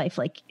best life.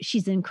 Like,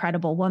 she's an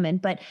incredible woman.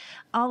 But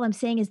all I'm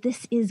saying is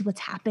this is what's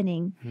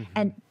happening.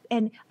 Mm-hmm.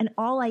 And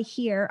all I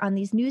hear on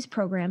these news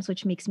programs,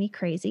 which makes me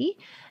crazy,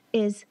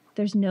 is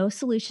there's no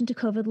solution to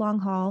COVID long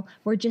haul.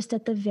 We're just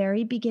at the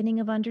very beginning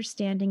of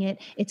understanding it.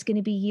 It's going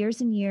to be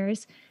years and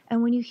years.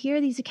 And when you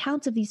hear these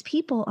accounts of these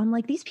people, I'm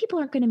like, these people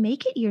aren't going to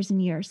make it years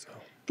and years.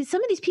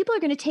 Some of these people are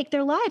going to take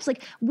their lives.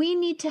 Like, we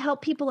need to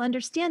help people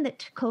understand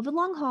that COVID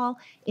long haul,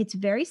 it's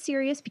very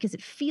serious because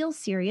it feels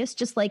serious.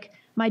 Just like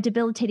my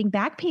debilitating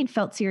back pain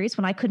felt serious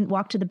when I couldn't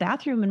walk to the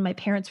bathroom and my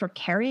parents were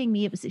carrying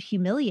me. It was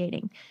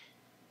humiliating.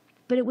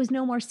 But it was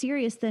no more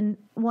serious than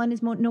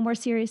no more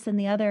serious than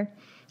the other.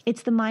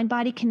 It's the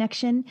mind-body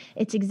connection.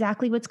 It's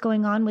exactly what's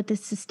going on with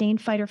this sustained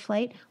fight or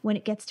flight. When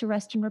it gets to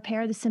rest and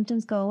repair, the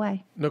symptoms go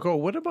away.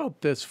 Nicole, what about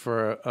this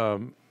for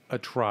a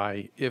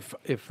try? If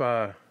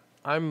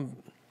I'm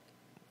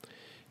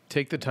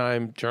take the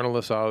time, journal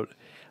this out,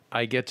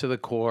 I get to the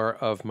core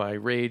of my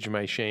rage,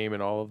 my shame,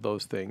 and all of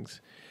those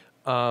things.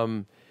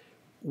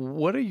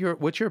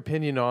 What's your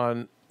opinion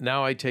on,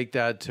 now I take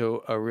that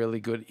to a really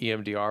good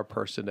EMDR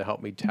person to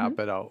help me tap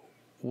it out?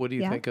 What do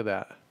you think of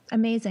that?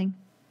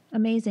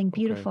 Amazing,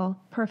 beautiful,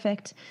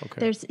 perfect. Okay.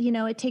 There's,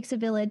 it takes a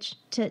village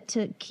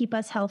to keep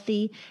us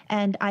healthy.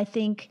 And I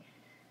think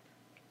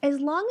as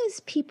long as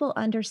people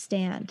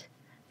understand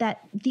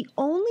that the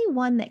only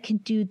one that can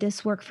do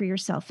this work for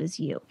yourself is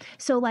you.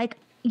 So like,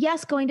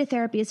 yes, going to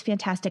therapy is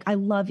fantastic. I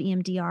love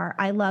EMDR.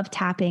 I love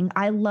tapping.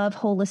 I love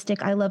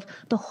holistic. I love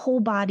the whole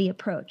body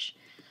approach.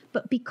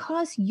 But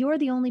because you're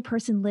the only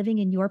person living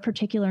in your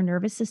particular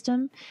nervous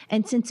system,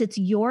 and since it's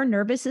your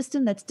nervous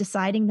system that's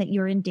deciding that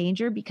you're in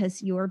danger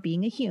because you're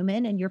being a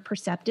human and your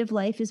perceptive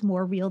life is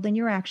more real than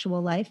your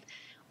actual life,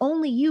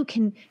 only you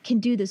can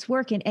do this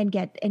work and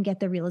get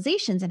the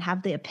realizations and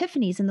have the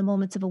epiphanies and the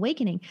moments of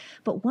awakening.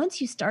 But once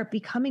you start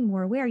becoming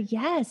more aware,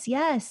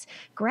 yes,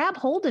 grab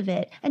hold of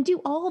it and do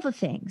all the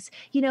things.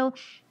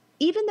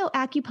 Even though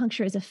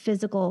acupuncture is a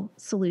physical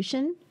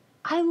solution,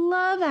 I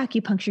love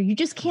acupuncture. You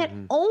just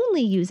can't only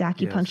use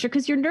acupuncture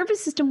because your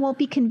nervous system won't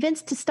be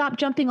convinced to stop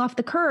jumping off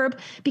the curb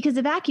because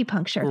of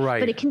acupuncture. Right.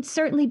 But it can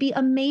certainly be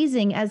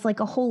amazing as like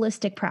a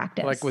holistic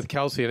practice. Like with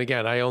Kelsey, and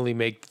again, I only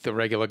make the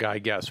regular guy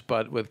guess,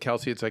 but with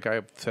Kelsey, it's like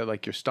I said,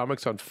 like your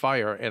stomach's on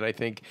fire, and I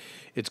think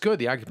it's good.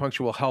 The acupuncture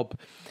will help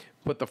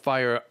put the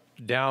fire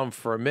down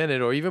for a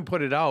minute or even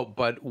put it out,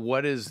 but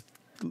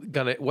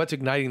what's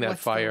igniting that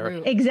fire?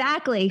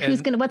 Exactly.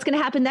 What's gonna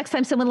happen next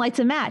time someone lights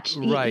a match?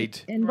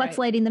 Right. And what's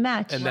lighting the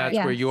match? And that's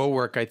where your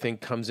work, I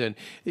think, comes in.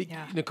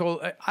 Yeah.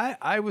 Nicole,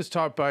 I was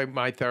taught by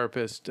my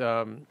therapist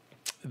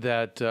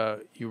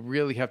that you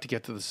really have to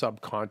get to the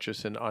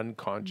subconscious and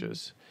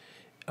unconscious.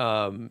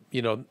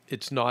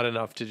 It's not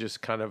enough to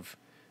just kind of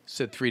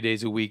sit 3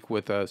 days a week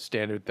with a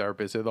standard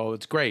therapist, although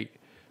it's great.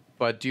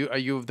 But are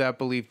you of that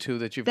belief too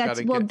that you've got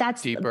to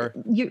get deeper?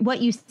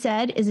 What you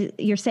said is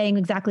you're saying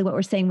exactly what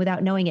we're saying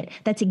without knowing it.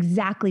 That's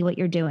exactly what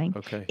you're doing.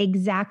 Okay.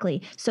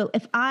 Exactly. So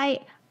if I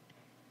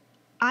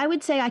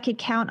would say I could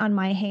count on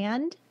my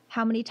hand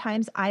how many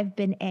times I've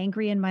been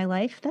angry in my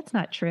life. That's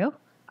not true.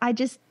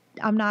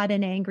 I'm not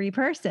an angry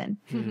person,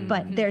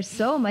 but there's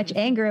so much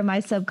anger in my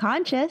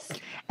subconscious,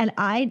 and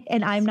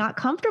I'm not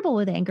comfortable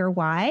with anger.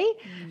 Why?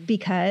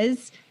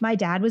 Because my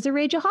dad was a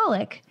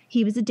rageaholic.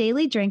 He was a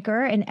daily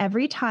drinker, and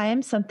every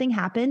time something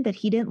happened that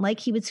he didn't like,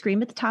 he would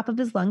scream at the top of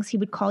his lungs. He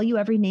would call you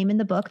every name in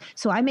the book.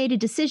 So I made a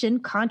decision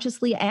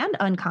consciously and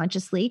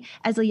unconsciously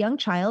as a young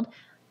child.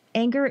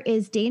 Anger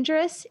is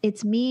dangerous.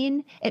 It's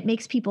mean. It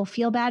makes people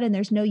feel bad, and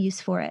there's no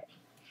use for it.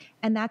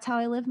 And that's how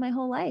I lived my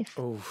whole life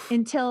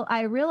until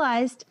I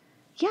realized,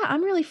 yeah,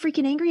 I'm really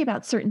freaking angry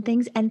about certain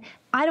things. And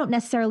I don't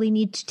necessarily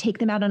need to take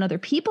them out on other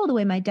people the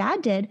way my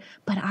dad did,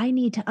 but I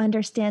need to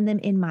understand them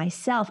in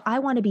myself. I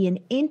want to be an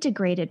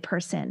integrated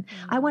person.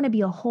 I want to be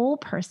a whole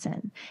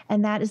person.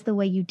 And that is the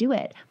way you do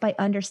it, by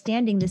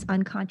understanding this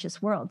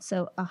unconscious world.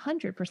 So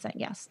 100%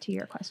 yes to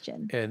your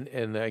question.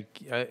 And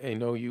I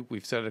know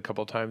we've said it a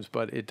couple of times,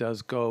 but it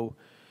does go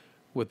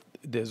with,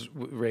 there's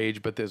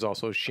rage, but there's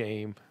also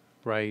shame,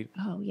 right?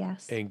 Oh,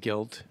 yes. And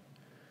guilt.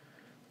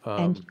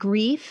 And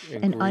grief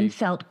and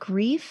unfelt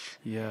grief.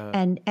 Yeah.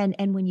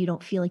 And when you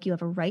don't feel like you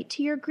have a right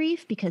to your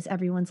grief because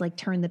everyone's like,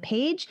 turn the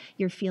page,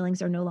 your feelings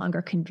are no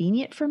longer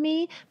convenient for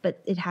me, but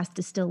it has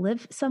to still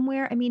live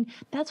somewhere. I mean,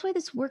 that's why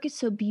this work is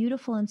so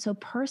beautiful and so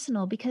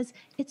personal, because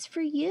it's for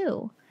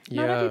you.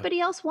 Not everybody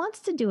else wants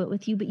to do it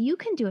with you, but you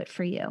can do it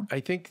for you. I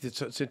think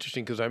it's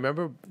interesting because I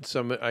remember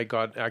I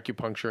got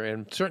acupuncture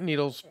and certain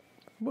needles,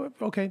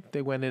 okay,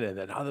 they went in, and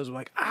then others were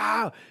like,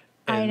 ah.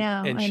 And,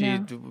 I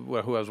know.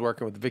 Who I was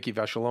working with, Vicky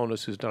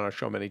Vesalonis, who's done our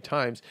show many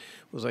times,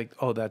 was like,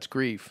 oh, that's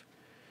grief,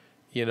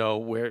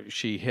 where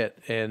she hit.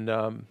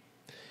 And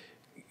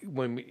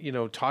when,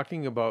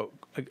 talking about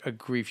a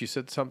grief, you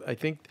said something, I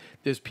think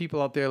there's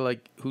people out there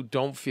like who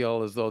don't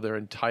feel as though they're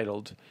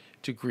entitled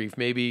to grief.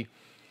 Maybe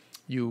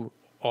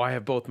I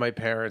have both my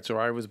parents, or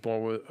I was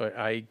born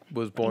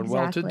Exactly.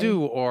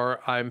 well-to-do,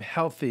 or I'm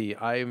healthy,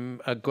 I'm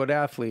a good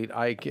athlete.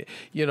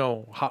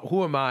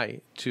 Who am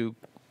I to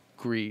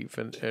grieve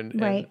and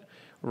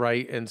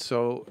right. And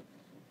so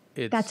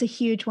that's a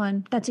huge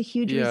one. That's a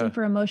huge reason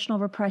for emotional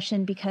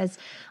repression, because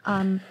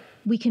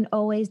we can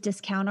always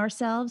discount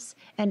ourselves.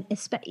 And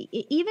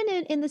even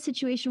in the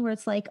situation where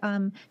it's like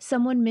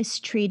someone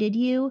mistreated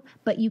you,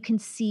 but you can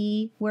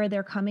see where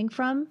they're coming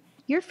from,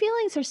 your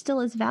feelings are still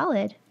as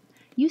valid.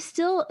 You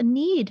still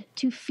need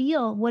to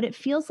feel what it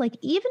feels like,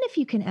 even if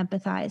you can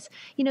empathize.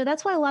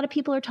 That's why a lot of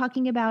people are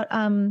talking about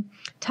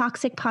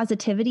toxic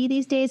positivity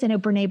these days. I know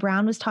Brene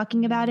Brown was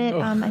talking about it,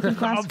 I think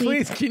last week.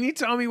 Please, can you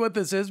tell me what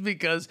this is?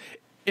 Because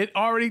it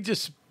already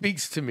just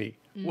speaks to me.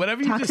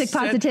 Whatever you toxic just said.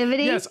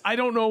 positivity? Yes, I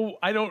don't know.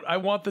 I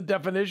want the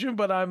definition,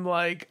 but I'm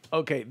like,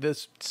 okay,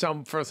 this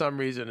for some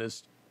reason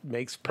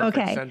makes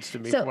perfect sense to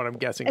me from what I'm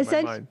guessing in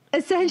my mind.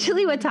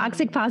 Essentially what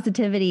toxic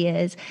positivity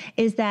is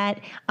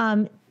that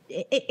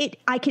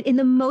I could, in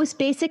the most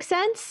basic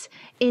sense,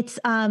 it's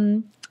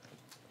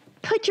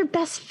put your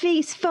best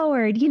face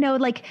forward,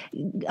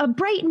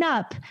 brighten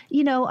up,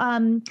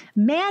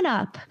 man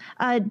up,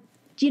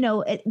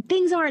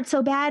 things aren't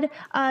so bad.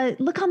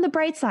 Look on the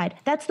bright side.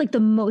 That's like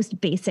the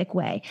most basic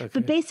way. Okay.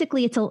 But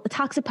basically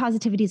toxic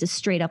positivity is a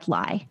straight up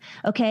lie.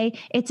 Okay.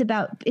 It's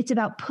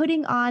about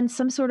putting on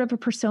some sort of a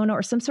persona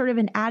or some sort of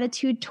an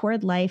attitude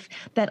toward life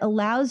that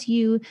allows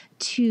you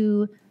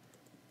to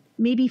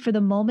maybe for the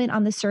moment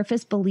on the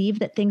surface believe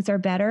that things are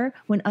better,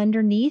 when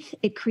underneath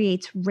it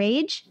creates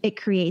rage, it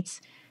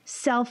creates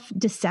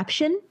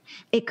self-deception,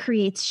 it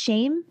creates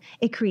shame,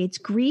 it creates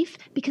grief,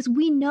 because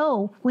we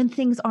know when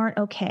things aren't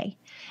okay.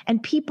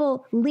 And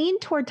people lean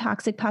toward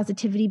toxic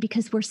positivity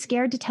because we're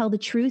scared to tell the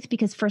truth,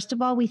 because first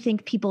of all, we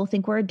think people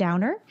think we're a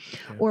downer,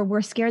 or we're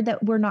scared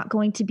that we're not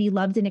going to be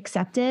loved and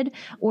accepted,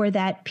 or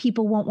that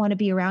people won't want to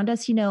be around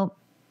us.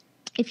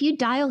 If you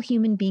dial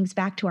human beings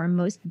back to our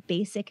most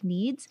basic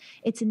needs,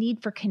 it's a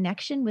need for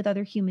connection with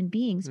other human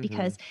beings,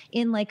 because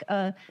in like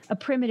a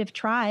primitive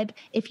tribe,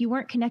 if you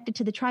weren't connected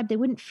to the tribe, they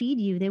wouldn't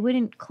feed you, they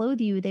wouldn't clothe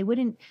you, they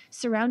wouldn't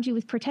surround you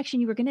with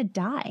protection. You were going to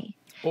die.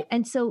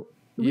 And so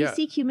we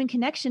seek human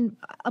connection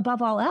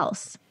above all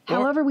else,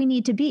 however we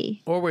need to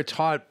be. Or we're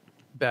taught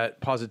that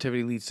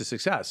positivity leads to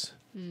success.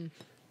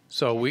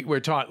 So we're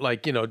taught,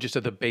 just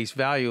at the base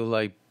value,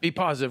 like, be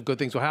positive, good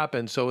things will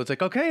happen. So it's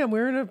like, okay,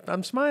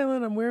 I'm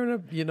smiling, I'm wearing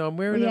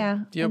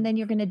and then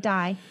you're going to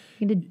die.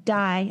 You're going to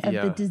die of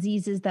the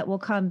diseases that will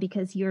come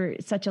because you're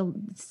such a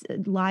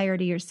liar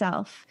to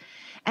yourself.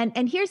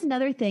 And here's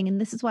another thing, and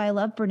this is why I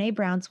love Brene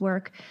Brown's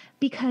work,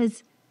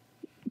 because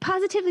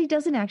positivity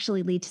doesn't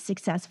actually lead to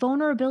success.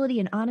 Vulnerability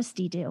and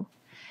honesty do.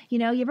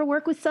 You ever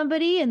work with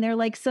somebody and they're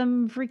like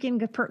some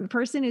freaking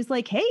person who's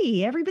like,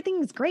 hey,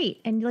 everything's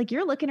great. And like,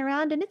 you're looking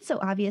around and it's so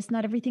obvious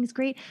not everything's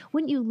great.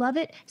 Wouldn't you love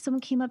it if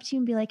someone came up to you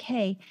and be like,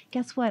 hey,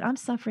 guess what? I'm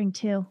suffering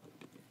too.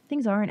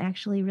 Things aren't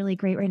actually really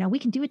great right now. We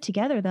can do it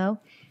together though.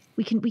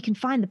 We can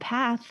find the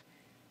path.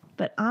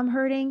 but I'm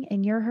hurting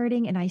and you're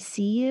hurting and I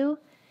see you.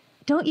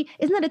 Don't you,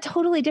 isn't that a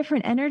totally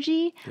different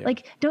energy? Yeah.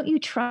 Like, don't you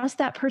trust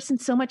that person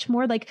so much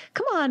more? Like,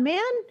 come on, man,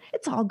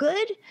 it's all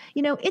good.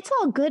 It's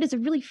all good is a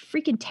really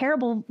freaking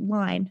terrible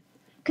line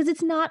because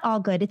it's not all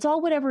good. It's all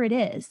whatever it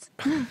is.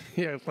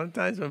 Yeah.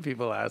 Sometimes when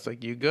people ask,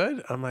 like, you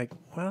good? I'm like,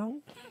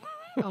 well,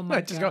 Oh my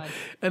I just God. go,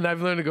 and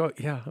I've learned to go,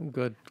 yeah, I'm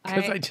good.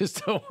 Because I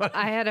just don't want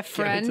I had a to get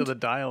friend. into the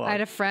dialogue. I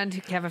had a friend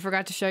who, Kev, I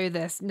forgot to show you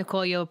this.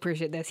 Nicole, you'll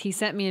appreciate this. He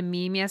sent me a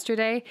meme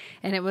yesterday,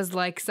 and it was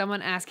like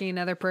someone asking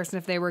another person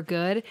if they were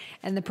good,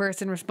 and the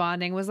person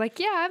responding was like,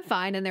 yeah, I'm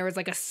fine. And there was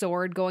like a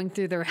sword going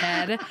through their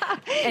head.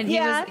 And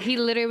he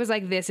literally was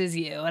like, this is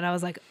you. And I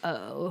was like,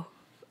 oh.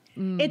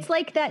 It's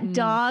like that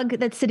dog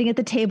that's sitting at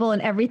the table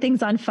and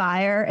everything's on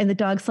fire and the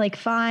dog's like,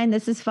 fine,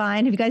 this is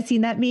fine. Have you guys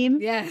seen that meme?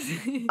 Yes.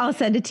 I'll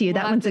send it to you.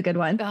 That one's a good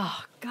one.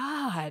 Oh,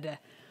 God.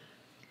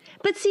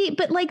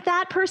 But like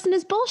that person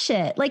is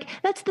bullshit. Like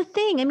that's the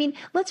thing. I mean,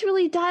 let's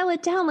really dial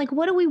it down. Like,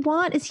 what do we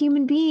want as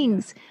human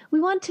beings? We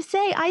want to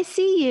say, I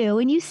see you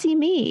and you see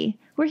me.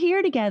 We're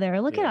here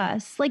together. Look at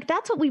us. Like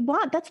that's what we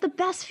want. That's the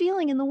best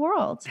feeling in the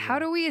world. How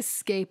do we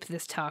escape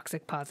this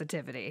toxic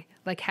positivity?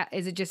 Like,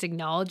 is it just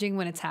acknowledging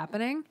when it's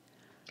happening?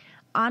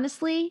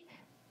 Honestly,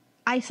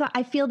 I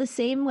feel the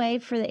same way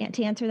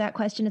to answer that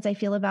question as I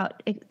feel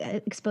about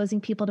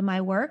exposing people to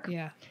my work.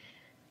 Yeah.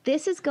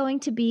 This is going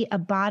to be a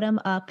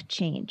bottom-up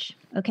change,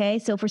 okay?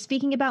 So if we're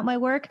speaking about my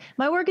work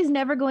is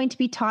never going to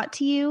be taught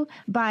to you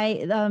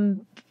by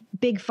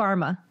big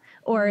pharma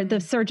or the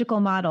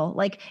surgical model.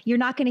 Like, you're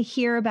not going to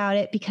hear about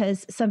it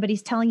because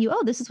somebody's telling you,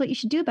 oh, this is what you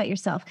should do about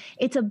yourself.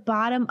 It's a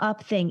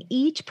bottom-up thing.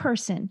 Each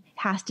person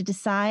has to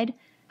decide,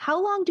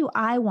 how long do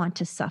I want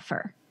to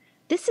suffer?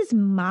 This is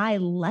my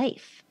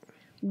life.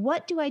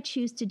 What do I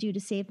choose to do to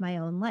save my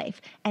own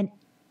life? And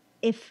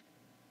if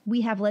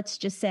we have, let's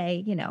just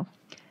say,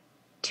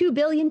 2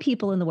 billion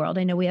people in the world,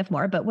 I know we have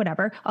more, but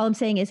whatever. All I'm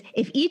saying is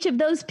if each of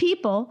those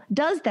people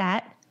does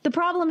that, the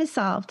problem is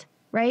solved,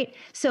 right?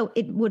 So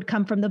it would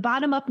come from the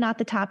bottom up, not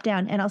the top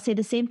down. And I'll say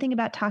the same thing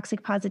about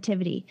toxic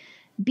positivity.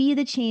 Be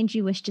the change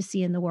you wish to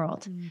see in the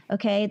world.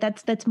 Okay.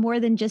 That's more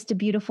than just a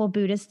beautiful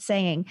Buddhist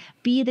saying.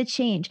 Be the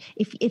change.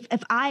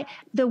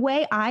 The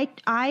way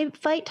I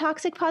fight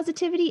toxic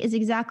positivity is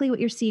exactly what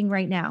you're seeing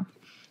right now.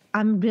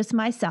 I'm just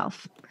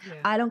myself. Yeah.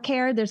 I don't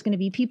care. There's going to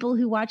be people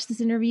who watch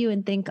this interview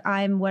and think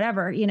I'm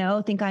whatever,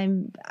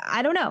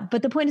 I don't know.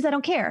 But the point is I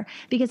don't care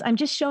because I'm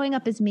just showing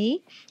up as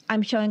me.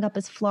 I'm showing up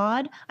as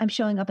flawed. I'm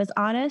showing up as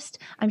honest.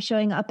 I'm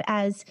showing up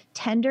as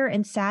tender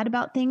and sad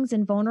about things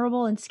and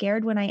vulnerable and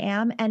scared when I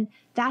am. And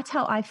that's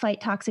how I fight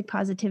toxic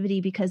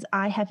positivity because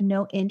I have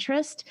no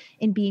interest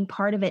in being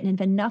part of it. And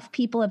if enough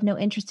people have no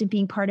interest in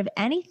being part of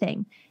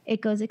anything,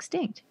 it goes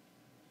extinct.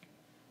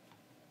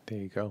 There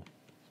you go.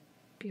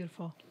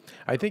 Beautiful.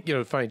 I think,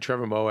 funny,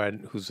 Trevor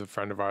Moad, who's a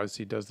friend of ours,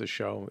 he does the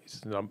show.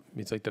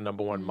 He's like the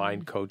number one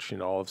mind coach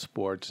in all of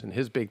sports. And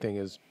his big thing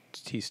is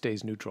he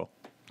stays neutral.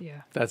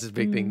 Yeah. That's his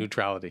big thing,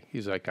 neutrality.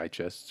 He's like,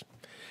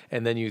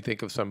 and then you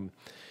think of some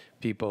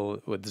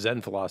people with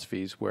Zen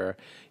philosophies where,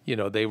 they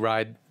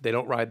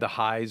don't ride the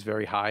highs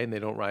very high and they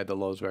don't ride the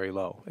lows very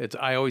low.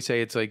 I always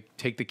say it's like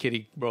take the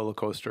kiddie roller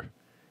coaster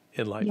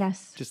in life.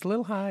 Yes. Just a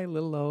little high, a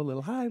little low, a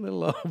little high, a little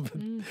low.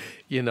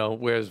 But,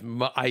 whereas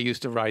I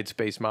used to ride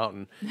Space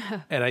Mountain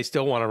and I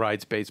still want to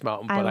ride Space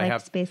Mountain. But I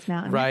have Space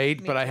Mountain.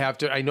 Right. But I have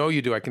to, I know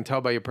you do. I can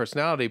tell by your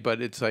personality,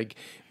 but it's like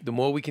the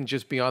more we can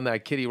just be on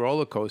that kiddie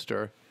roller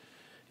coaster,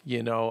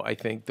 I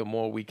think the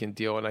more we can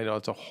deal. And I know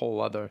it's a whole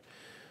other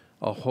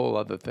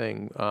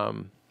thing.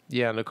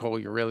 Yeah, Nicole,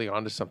 you're really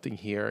onto something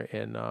here.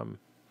 And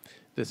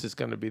this is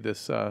going to be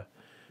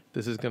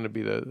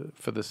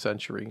for the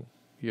century.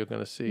 You're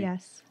going to see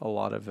a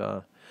lot of.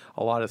 So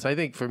I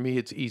think for me,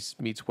 it's East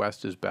meets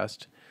West is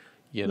best.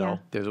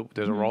 There's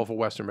a role for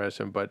Western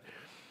medicine, but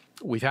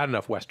we've had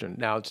enough Western.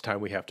 Now it's time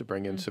we have to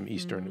bring in some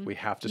Eastern. We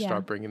have to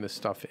start bringing this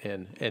stuff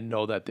in and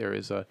know that there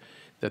is a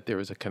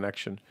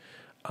connection.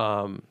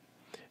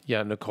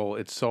 Nicole,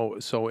 it's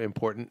so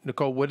important.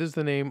 Nicole, what is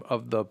the name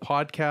of the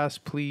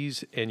podcast,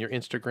 please, and your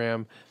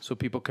Instagram so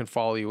people can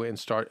follow you and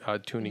start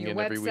tuning in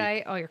every week? Your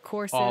website, all your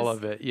courses. All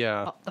of it,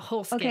 yeah. The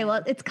whole scan. Okay,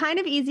 well, it's kind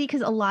of easy because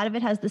a lot of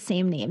it has the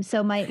same name.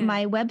 So my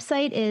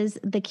website is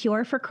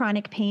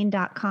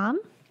thecureforchronicpain.com.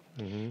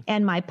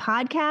 And my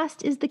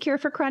podcast is The Cure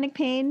for Chronic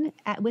Pain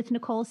with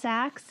Nicole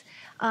Sachs.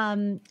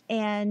 From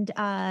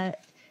my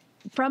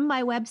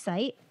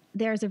website,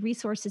 there's a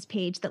resources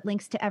page that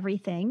links to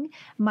everything.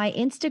 My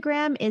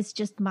Instagram is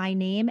just my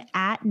name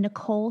at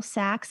Nicole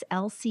Sachs,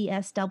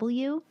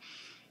 LCSW.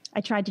 I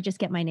tried to just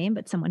get my name,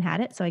 but someone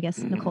had it. So I guess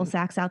Nicole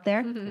Sachs out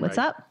there. What's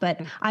up? But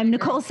I'm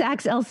Nicole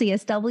Sachs,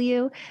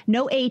 LCSW.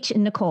 No H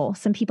in Nicole.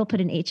 Some people put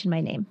an H in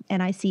my name,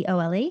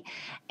 Nicole.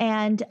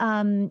 And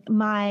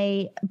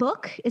my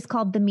book is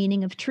called The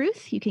Meaning of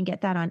Truth. You can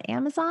get that on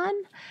Amazon.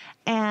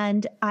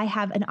 And I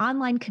have an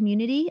online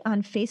community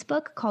on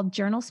Facebook called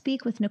Journal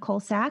Speak with Nicole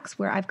Sachs,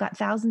 where I've got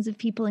thousands of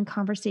people in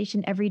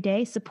conversation every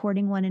day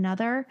supporting one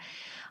another.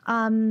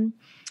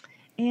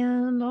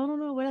 And I don't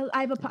know what else.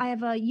 I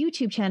have a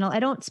YouTube channel. I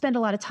don't spend a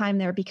lot of time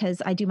there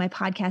because I do my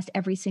podcast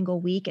every single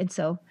week, and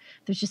so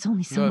there's just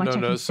only so much I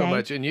can so say.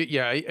 much. And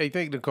I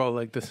think, Nicole,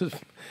 like this is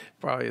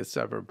probably a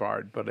separate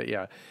part, but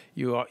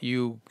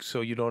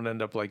so you don't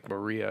end up like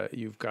Maria.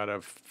 You've got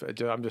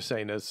to. I'm just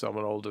saying, as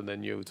someone older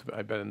than you,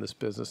 I've been in this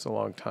business a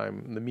long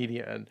time in the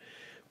media end,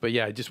 but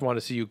I just want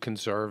to see you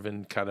conserve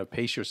and kind of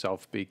pace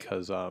yourself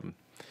because.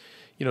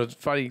 It's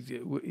funny.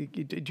 Do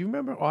you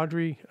remember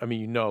Audrey? I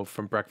mean,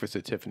 from Breakfast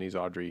at Tiffany's,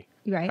 Audrey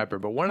Hepburn.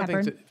 But one of the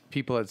things that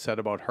people had said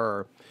about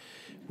her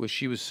was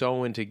she was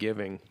so into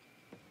giving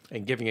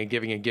and giving and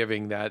giving and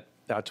giving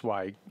that's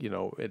why,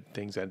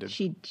 things ended.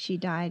 She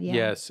died, yeah.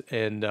 Yes.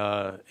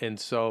 And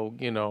so,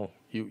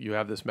 you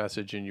have this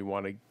message and you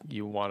want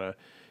to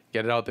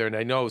get it out there. And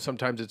I know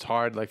sometimes it's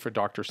hard, like for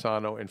Dr.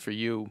 Sano and for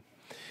you,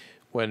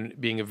 when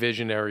being a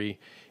visionary,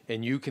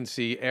 and you can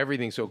see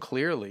everything so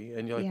clearly,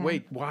 and you're like,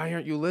 wait, why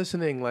aren't you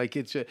listening? Like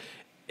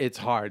it's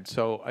hard.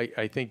 So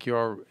I think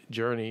your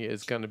journey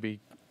is going to be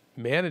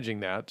managing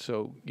that.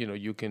 So,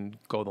 you can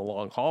go the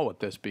long haul with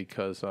this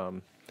because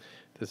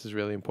this is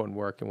really important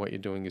work and what you're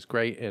doing is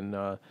great. And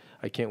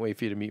I can't wait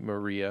for you to meet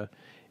Maria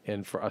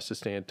and for us to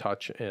stay in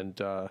touch. And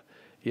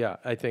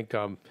I think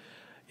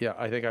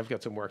I've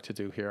got some work to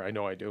do here. I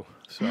know I do.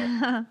 So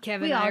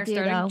Kevin, we all do,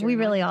 though. We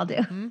really all do.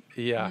 Mm-hmm.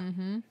 Yeah.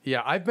 Mm-hmm.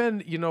 Yeah. I've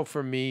been,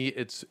 for me,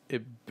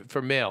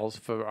 for males,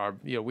 for our,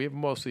 we have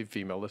mostly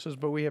female listeners,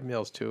 but we have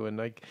males too. And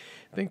I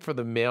think for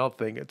the male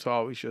thing, it's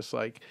always just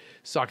like,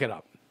 suck it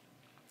up.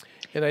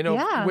 And I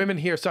know women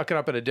here suck it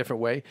up in a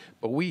different way,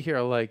 but we hear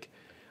like,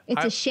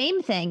 it's a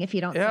shame thing if you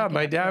don't. Yeah,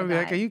 my dad would be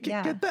like, "You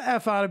get the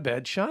F out of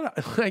bed, shut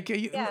up." Like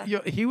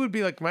he would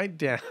be like, my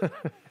dad.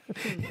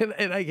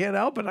 and I can't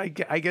help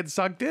it. I get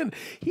sucked in.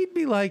 He'd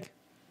be like,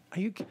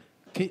 do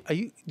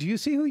you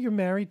see who you're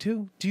married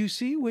to? Do you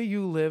see where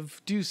you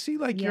live? Do you see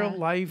your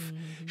life?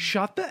 Mm-hmm.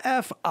 Shut the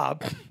F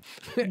up."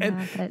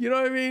 And you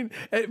know what I mean?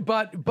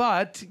 But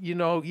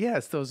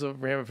yes, those are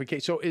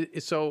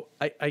ramifications. So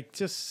I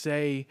just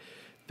say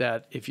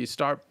that if you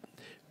start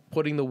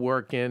putting the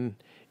work in,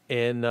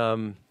 and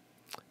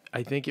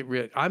I think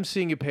I'm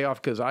seeing it pay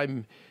off because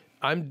I'm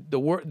the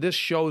work. This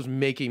show's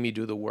making me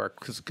do the work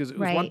because it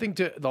was one thing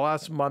the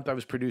last month I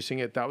was producing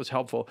it, that was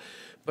helpful,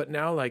 but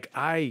now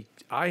I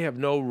have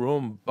no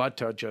room but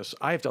to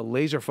I have to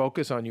laser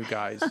focus on you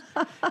guys,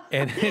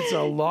 and it's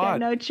a lot.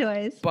 No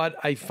choice. But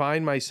I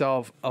find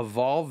myself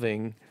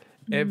evolving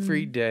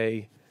every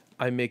day.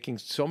 I'm making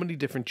so many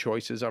different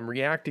choices. I'm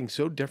reacting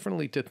so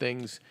differently to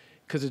things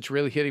because it's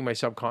really hitting my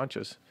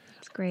subconscious.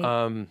 That's great.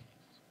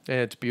 And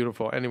it's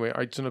beautiful. Anyway, all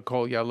right, so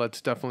Nicole,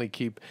 let's definitely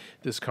keep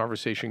this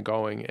conversation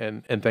going.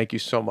 And thank you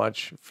so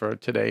much for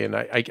today. And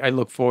I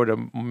look forward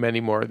to many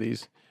more of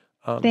these.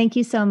 Thank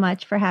you so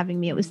much for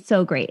having me. It was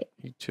so great.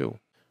 You too.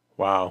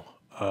 Wow.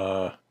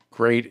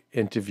 Great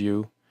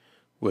interview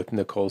with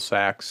Nicole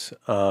Sachs.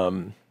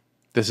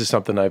 This is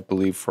something I've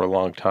believed for a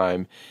long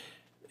time,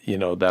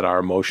 that our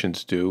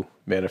emotions do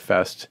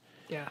manifest.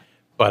 Yeah.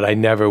 But I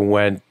never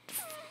went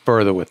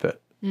further with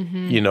it.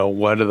 Mm-hmm.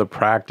 What are the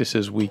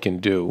practices we can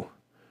do?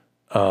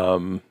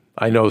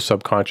 I know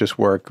subconscious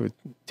work with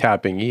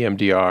tapping,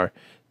 EMDR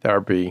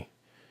therapy,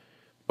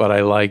 but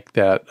I like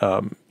that,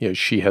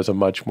 she has a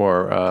much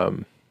more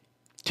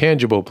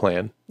tangible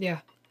plan,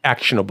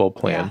 actionable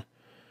plan,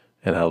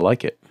 and I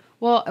like it.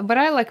 Well, what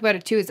I like about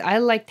it too is I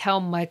liked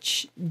how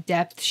much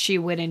depth she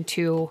went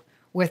into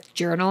with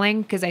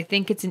journaling, because I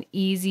think it's an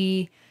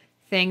easy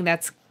thing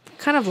that's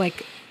kind of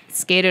like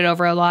skated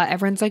over a lot.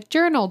 Everyone's like,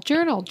 journal,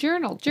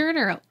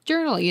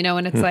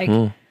 and it's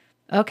like,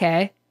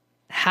 okay,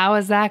 how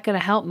is that going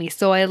to help me?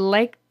 So I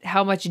like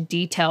how much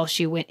detail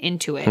she went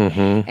into it.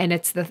 And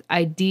it's the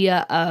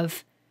idea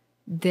of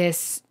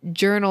this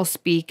journal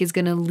speak is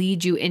going to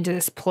lead you into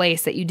this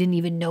place that you didn't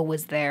even know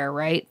was there,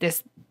 right?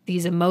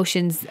 These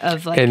emotions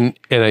of like... And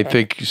I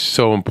think it's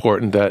so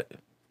important that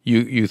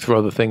you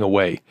throw the thing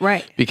away.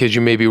 Right. Because you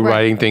may be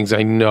writing things,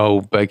 I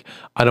know, like,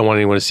 I don't want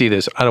anyone to see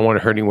this. I don't want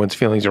to hurt anyone's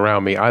feelings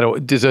around me.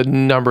 There's a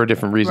number of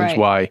different reasons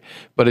why,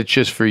 but it's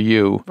just for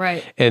you.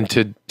 Right. And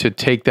to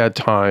take that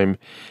time.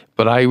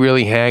 But I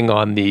really hang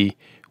on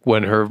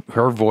when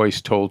her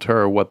voice told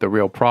her what the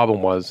real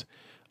problem was,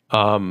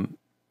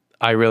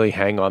 I really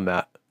hang on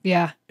that.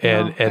 Yeah.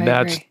 And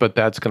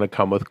that's going to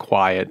come with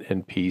quiet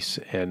and peace.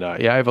 And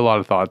I have a lot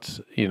of thoughts,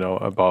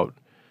 about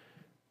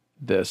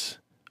this.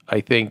 I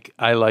think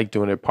I like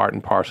doing it part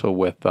and parcel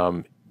with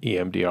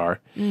EMDR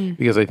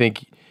because I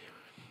think,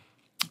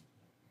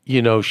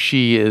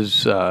 she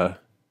is,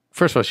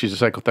 first of all, she's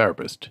a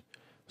psychotherapist.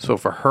 So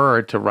for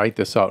her to write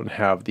this out and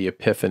have the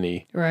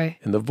epiphany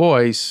in the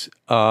voice,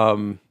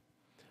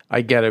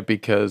 I get it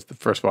because,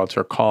 first of all, it's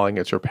her calling,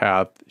 it's her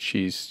path.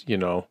 She's,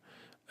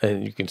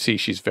 and you can see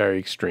she's very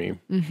extreme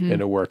in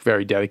her work,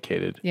 very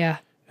dedicated. Yeah.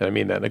 And I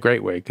mean that in a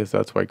great way because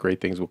that's why great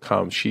things will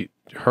come.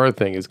 Her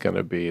thing is going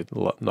to be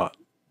not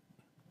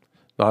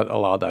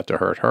allow that to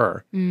hurt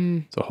her.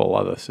 It's a whole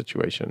other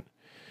situation.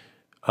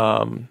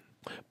 But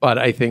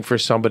I think for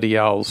somebody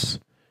else,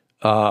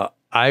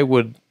 I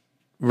would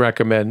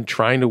recommend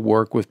trying to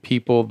work with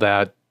people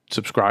that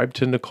subscribe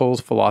to Nicole's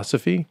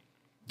philosophy,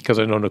 because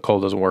I know Nicole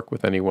doesn't work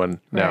with anyone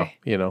now,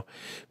 Right.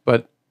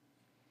 but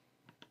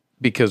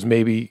because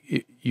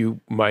maybe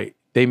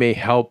they may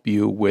help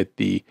you with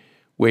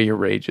where your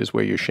rage is,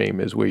 where your shame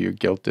is, where your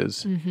guilt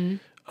is.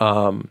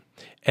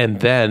 And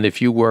then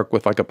if you work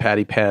with like a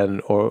Patty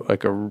Pen or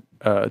like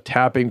a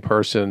tapping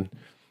person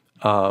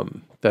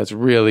that's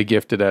really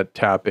gifted at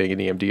tapping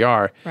and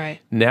EMDR, Right.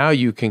 now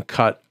you can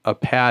cut a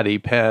Patty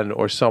Pen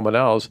or someone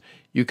else,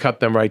 you cut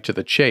them right to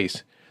the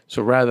chase.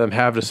 So rather than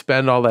have to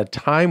spend all that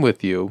time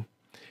with you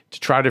to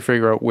try to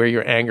figure out where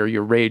your anger,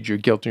 your rage, your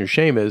guilt, and your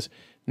shame is,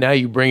 now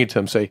you bring it to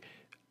them, say,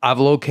 I've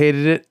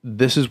located it.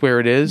 This is where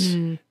it is.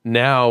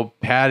 Now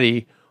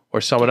Patty or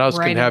someone else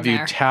Right can have in you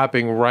there.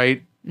 tapping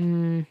right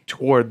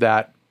toward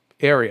that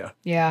area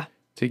Yeah.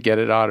 to get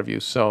it out of you.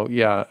 So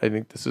yeah, I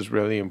think this is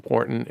really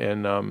important.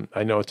 And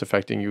I know it's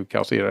affecting you,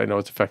 Kelsey, and I know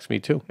it affects me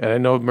too. And I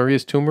know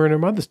Maria's tumor and her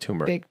mother's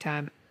tumor. Big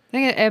time.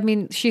 I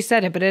mean, she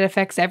said it, but it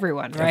affects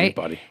everyone, right?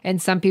 Everybody.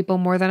 And some people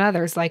more than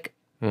others. Like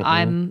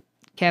Kevin,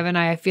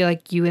 I feel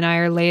like you and I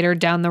are later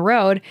down the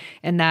road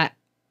and that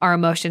our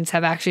emotions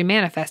have actually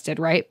manifested,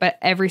 right? But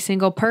every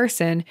single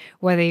person,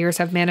 whether yours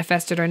have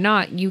manifested or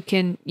not, you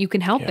can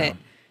help it.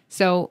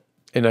 So,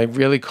 and I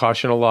really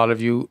caution a lot of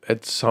you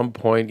at some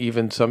point,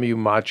 even some of you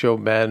macho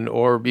men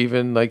or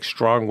even like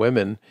strong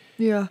women.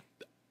 yeah.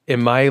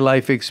 In my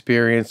life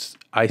experience,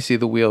 I see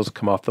the wheels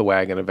come off the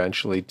wagon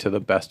eventually to the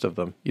best of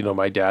them.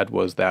 My dad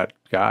was that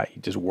guy. He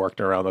just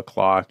worked around the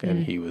clock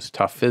and he was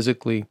tough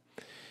physically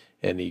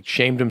and he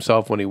shamed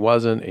himself when he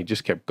wasn't. He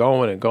just kept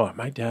going and going,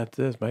 my dad's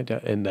this, my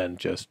dad. And then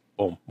just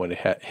boom, when it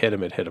hit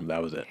him, it hit him.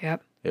 That was it.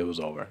 Yep. It was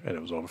over and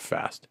it was over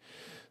fast.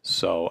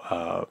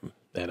 So,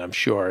 and I'm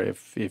sure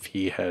if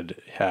he had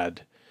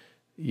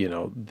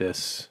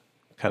this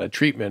kind of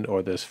treatment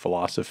or this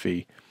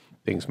philosophy,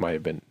 things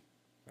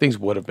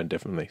would have been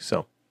differently.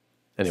 So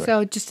anyway.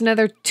 So just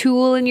another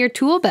tool in your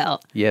tool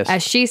belt. Yes.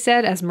 As she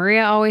said, as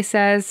Maria always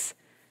says,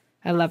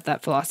 I love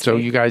that philosophy. So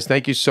you guys,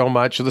 thank you so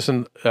much.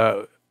 Listen,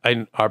 our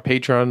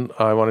Patreon,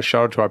 I want to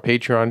shout out to our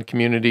Patreon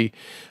community.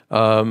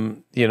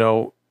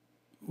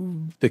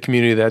 The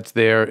community that's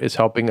there is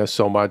helping us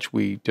so much.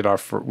 We did a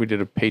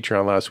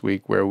Patreon last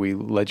week where we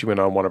let you in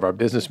on one of our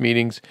business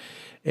meetings,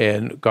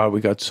 and God, we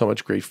got so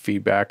much great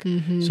feedback.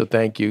 So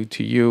thank you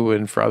to you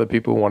and for other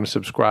people who want to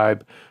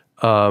subscribe.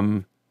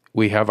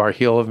 We have our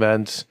Heal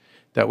events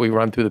that we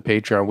run through the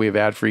Patreon. We have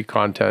ad-free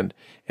content,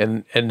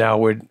 and now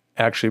we're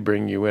actually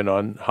bringing you in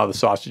on how the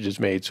sausage is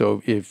made.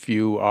 So if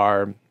you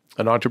are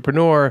an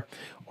entrepreneur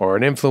or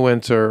an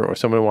influencer or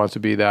someone who wants to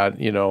be that,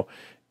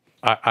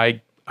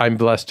 I'm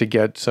blessed to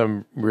get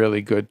some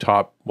really good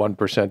top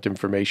 1%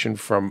 information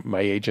from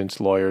my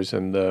agents, lawyers,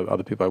 and the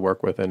other people I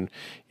work with, and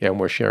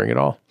we're sharing it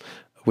all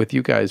with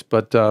you guys.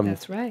 But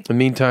that's right. In the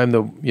meantime,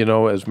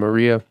 as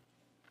Maria,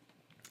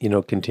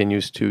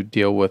 continues to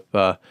deal with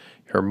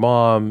her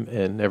mom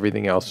and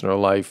everything else in her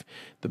life,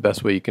 the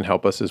best way you can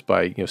help us is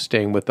by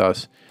staying with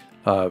us.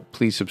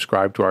 Please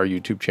subscribe to our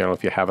YouTube channel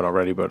if you haven't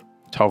already, but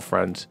tell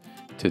friends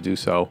to do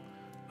so.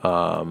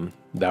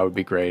 That would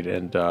be great.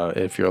 And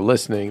if you're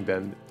listening,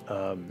 then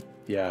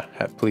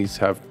please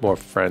have more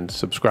friends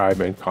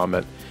subscribe and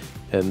comment,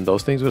 and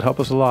those things would help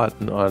us a lot.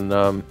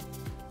 On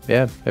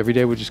every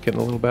day we're just getting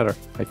a little better.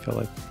 I feel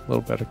like a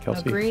little better,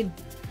 Kelsey. Agreed.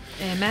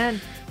 Amen.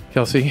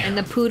 Kelsey. And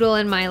the poodle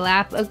in my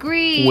lap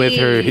agrees. With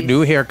her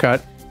new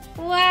haircut.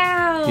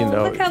 Wow.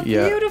 Look how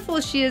beautiful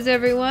she is,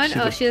 everyone.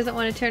 She doesn't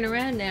want to turn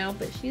around now,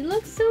 but she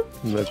looks so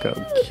beautiful.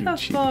 Look how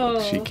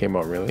cute she came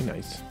out really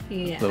nice.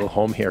 Yeah. Little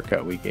home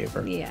haircut we gave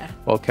her. Yeah.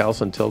 Well,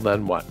 Kels, until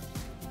then, what?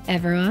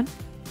 Everyone,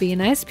 be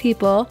nice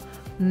people,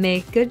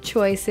 make good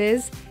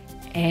choices,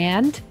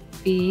 and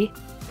be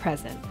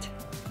present.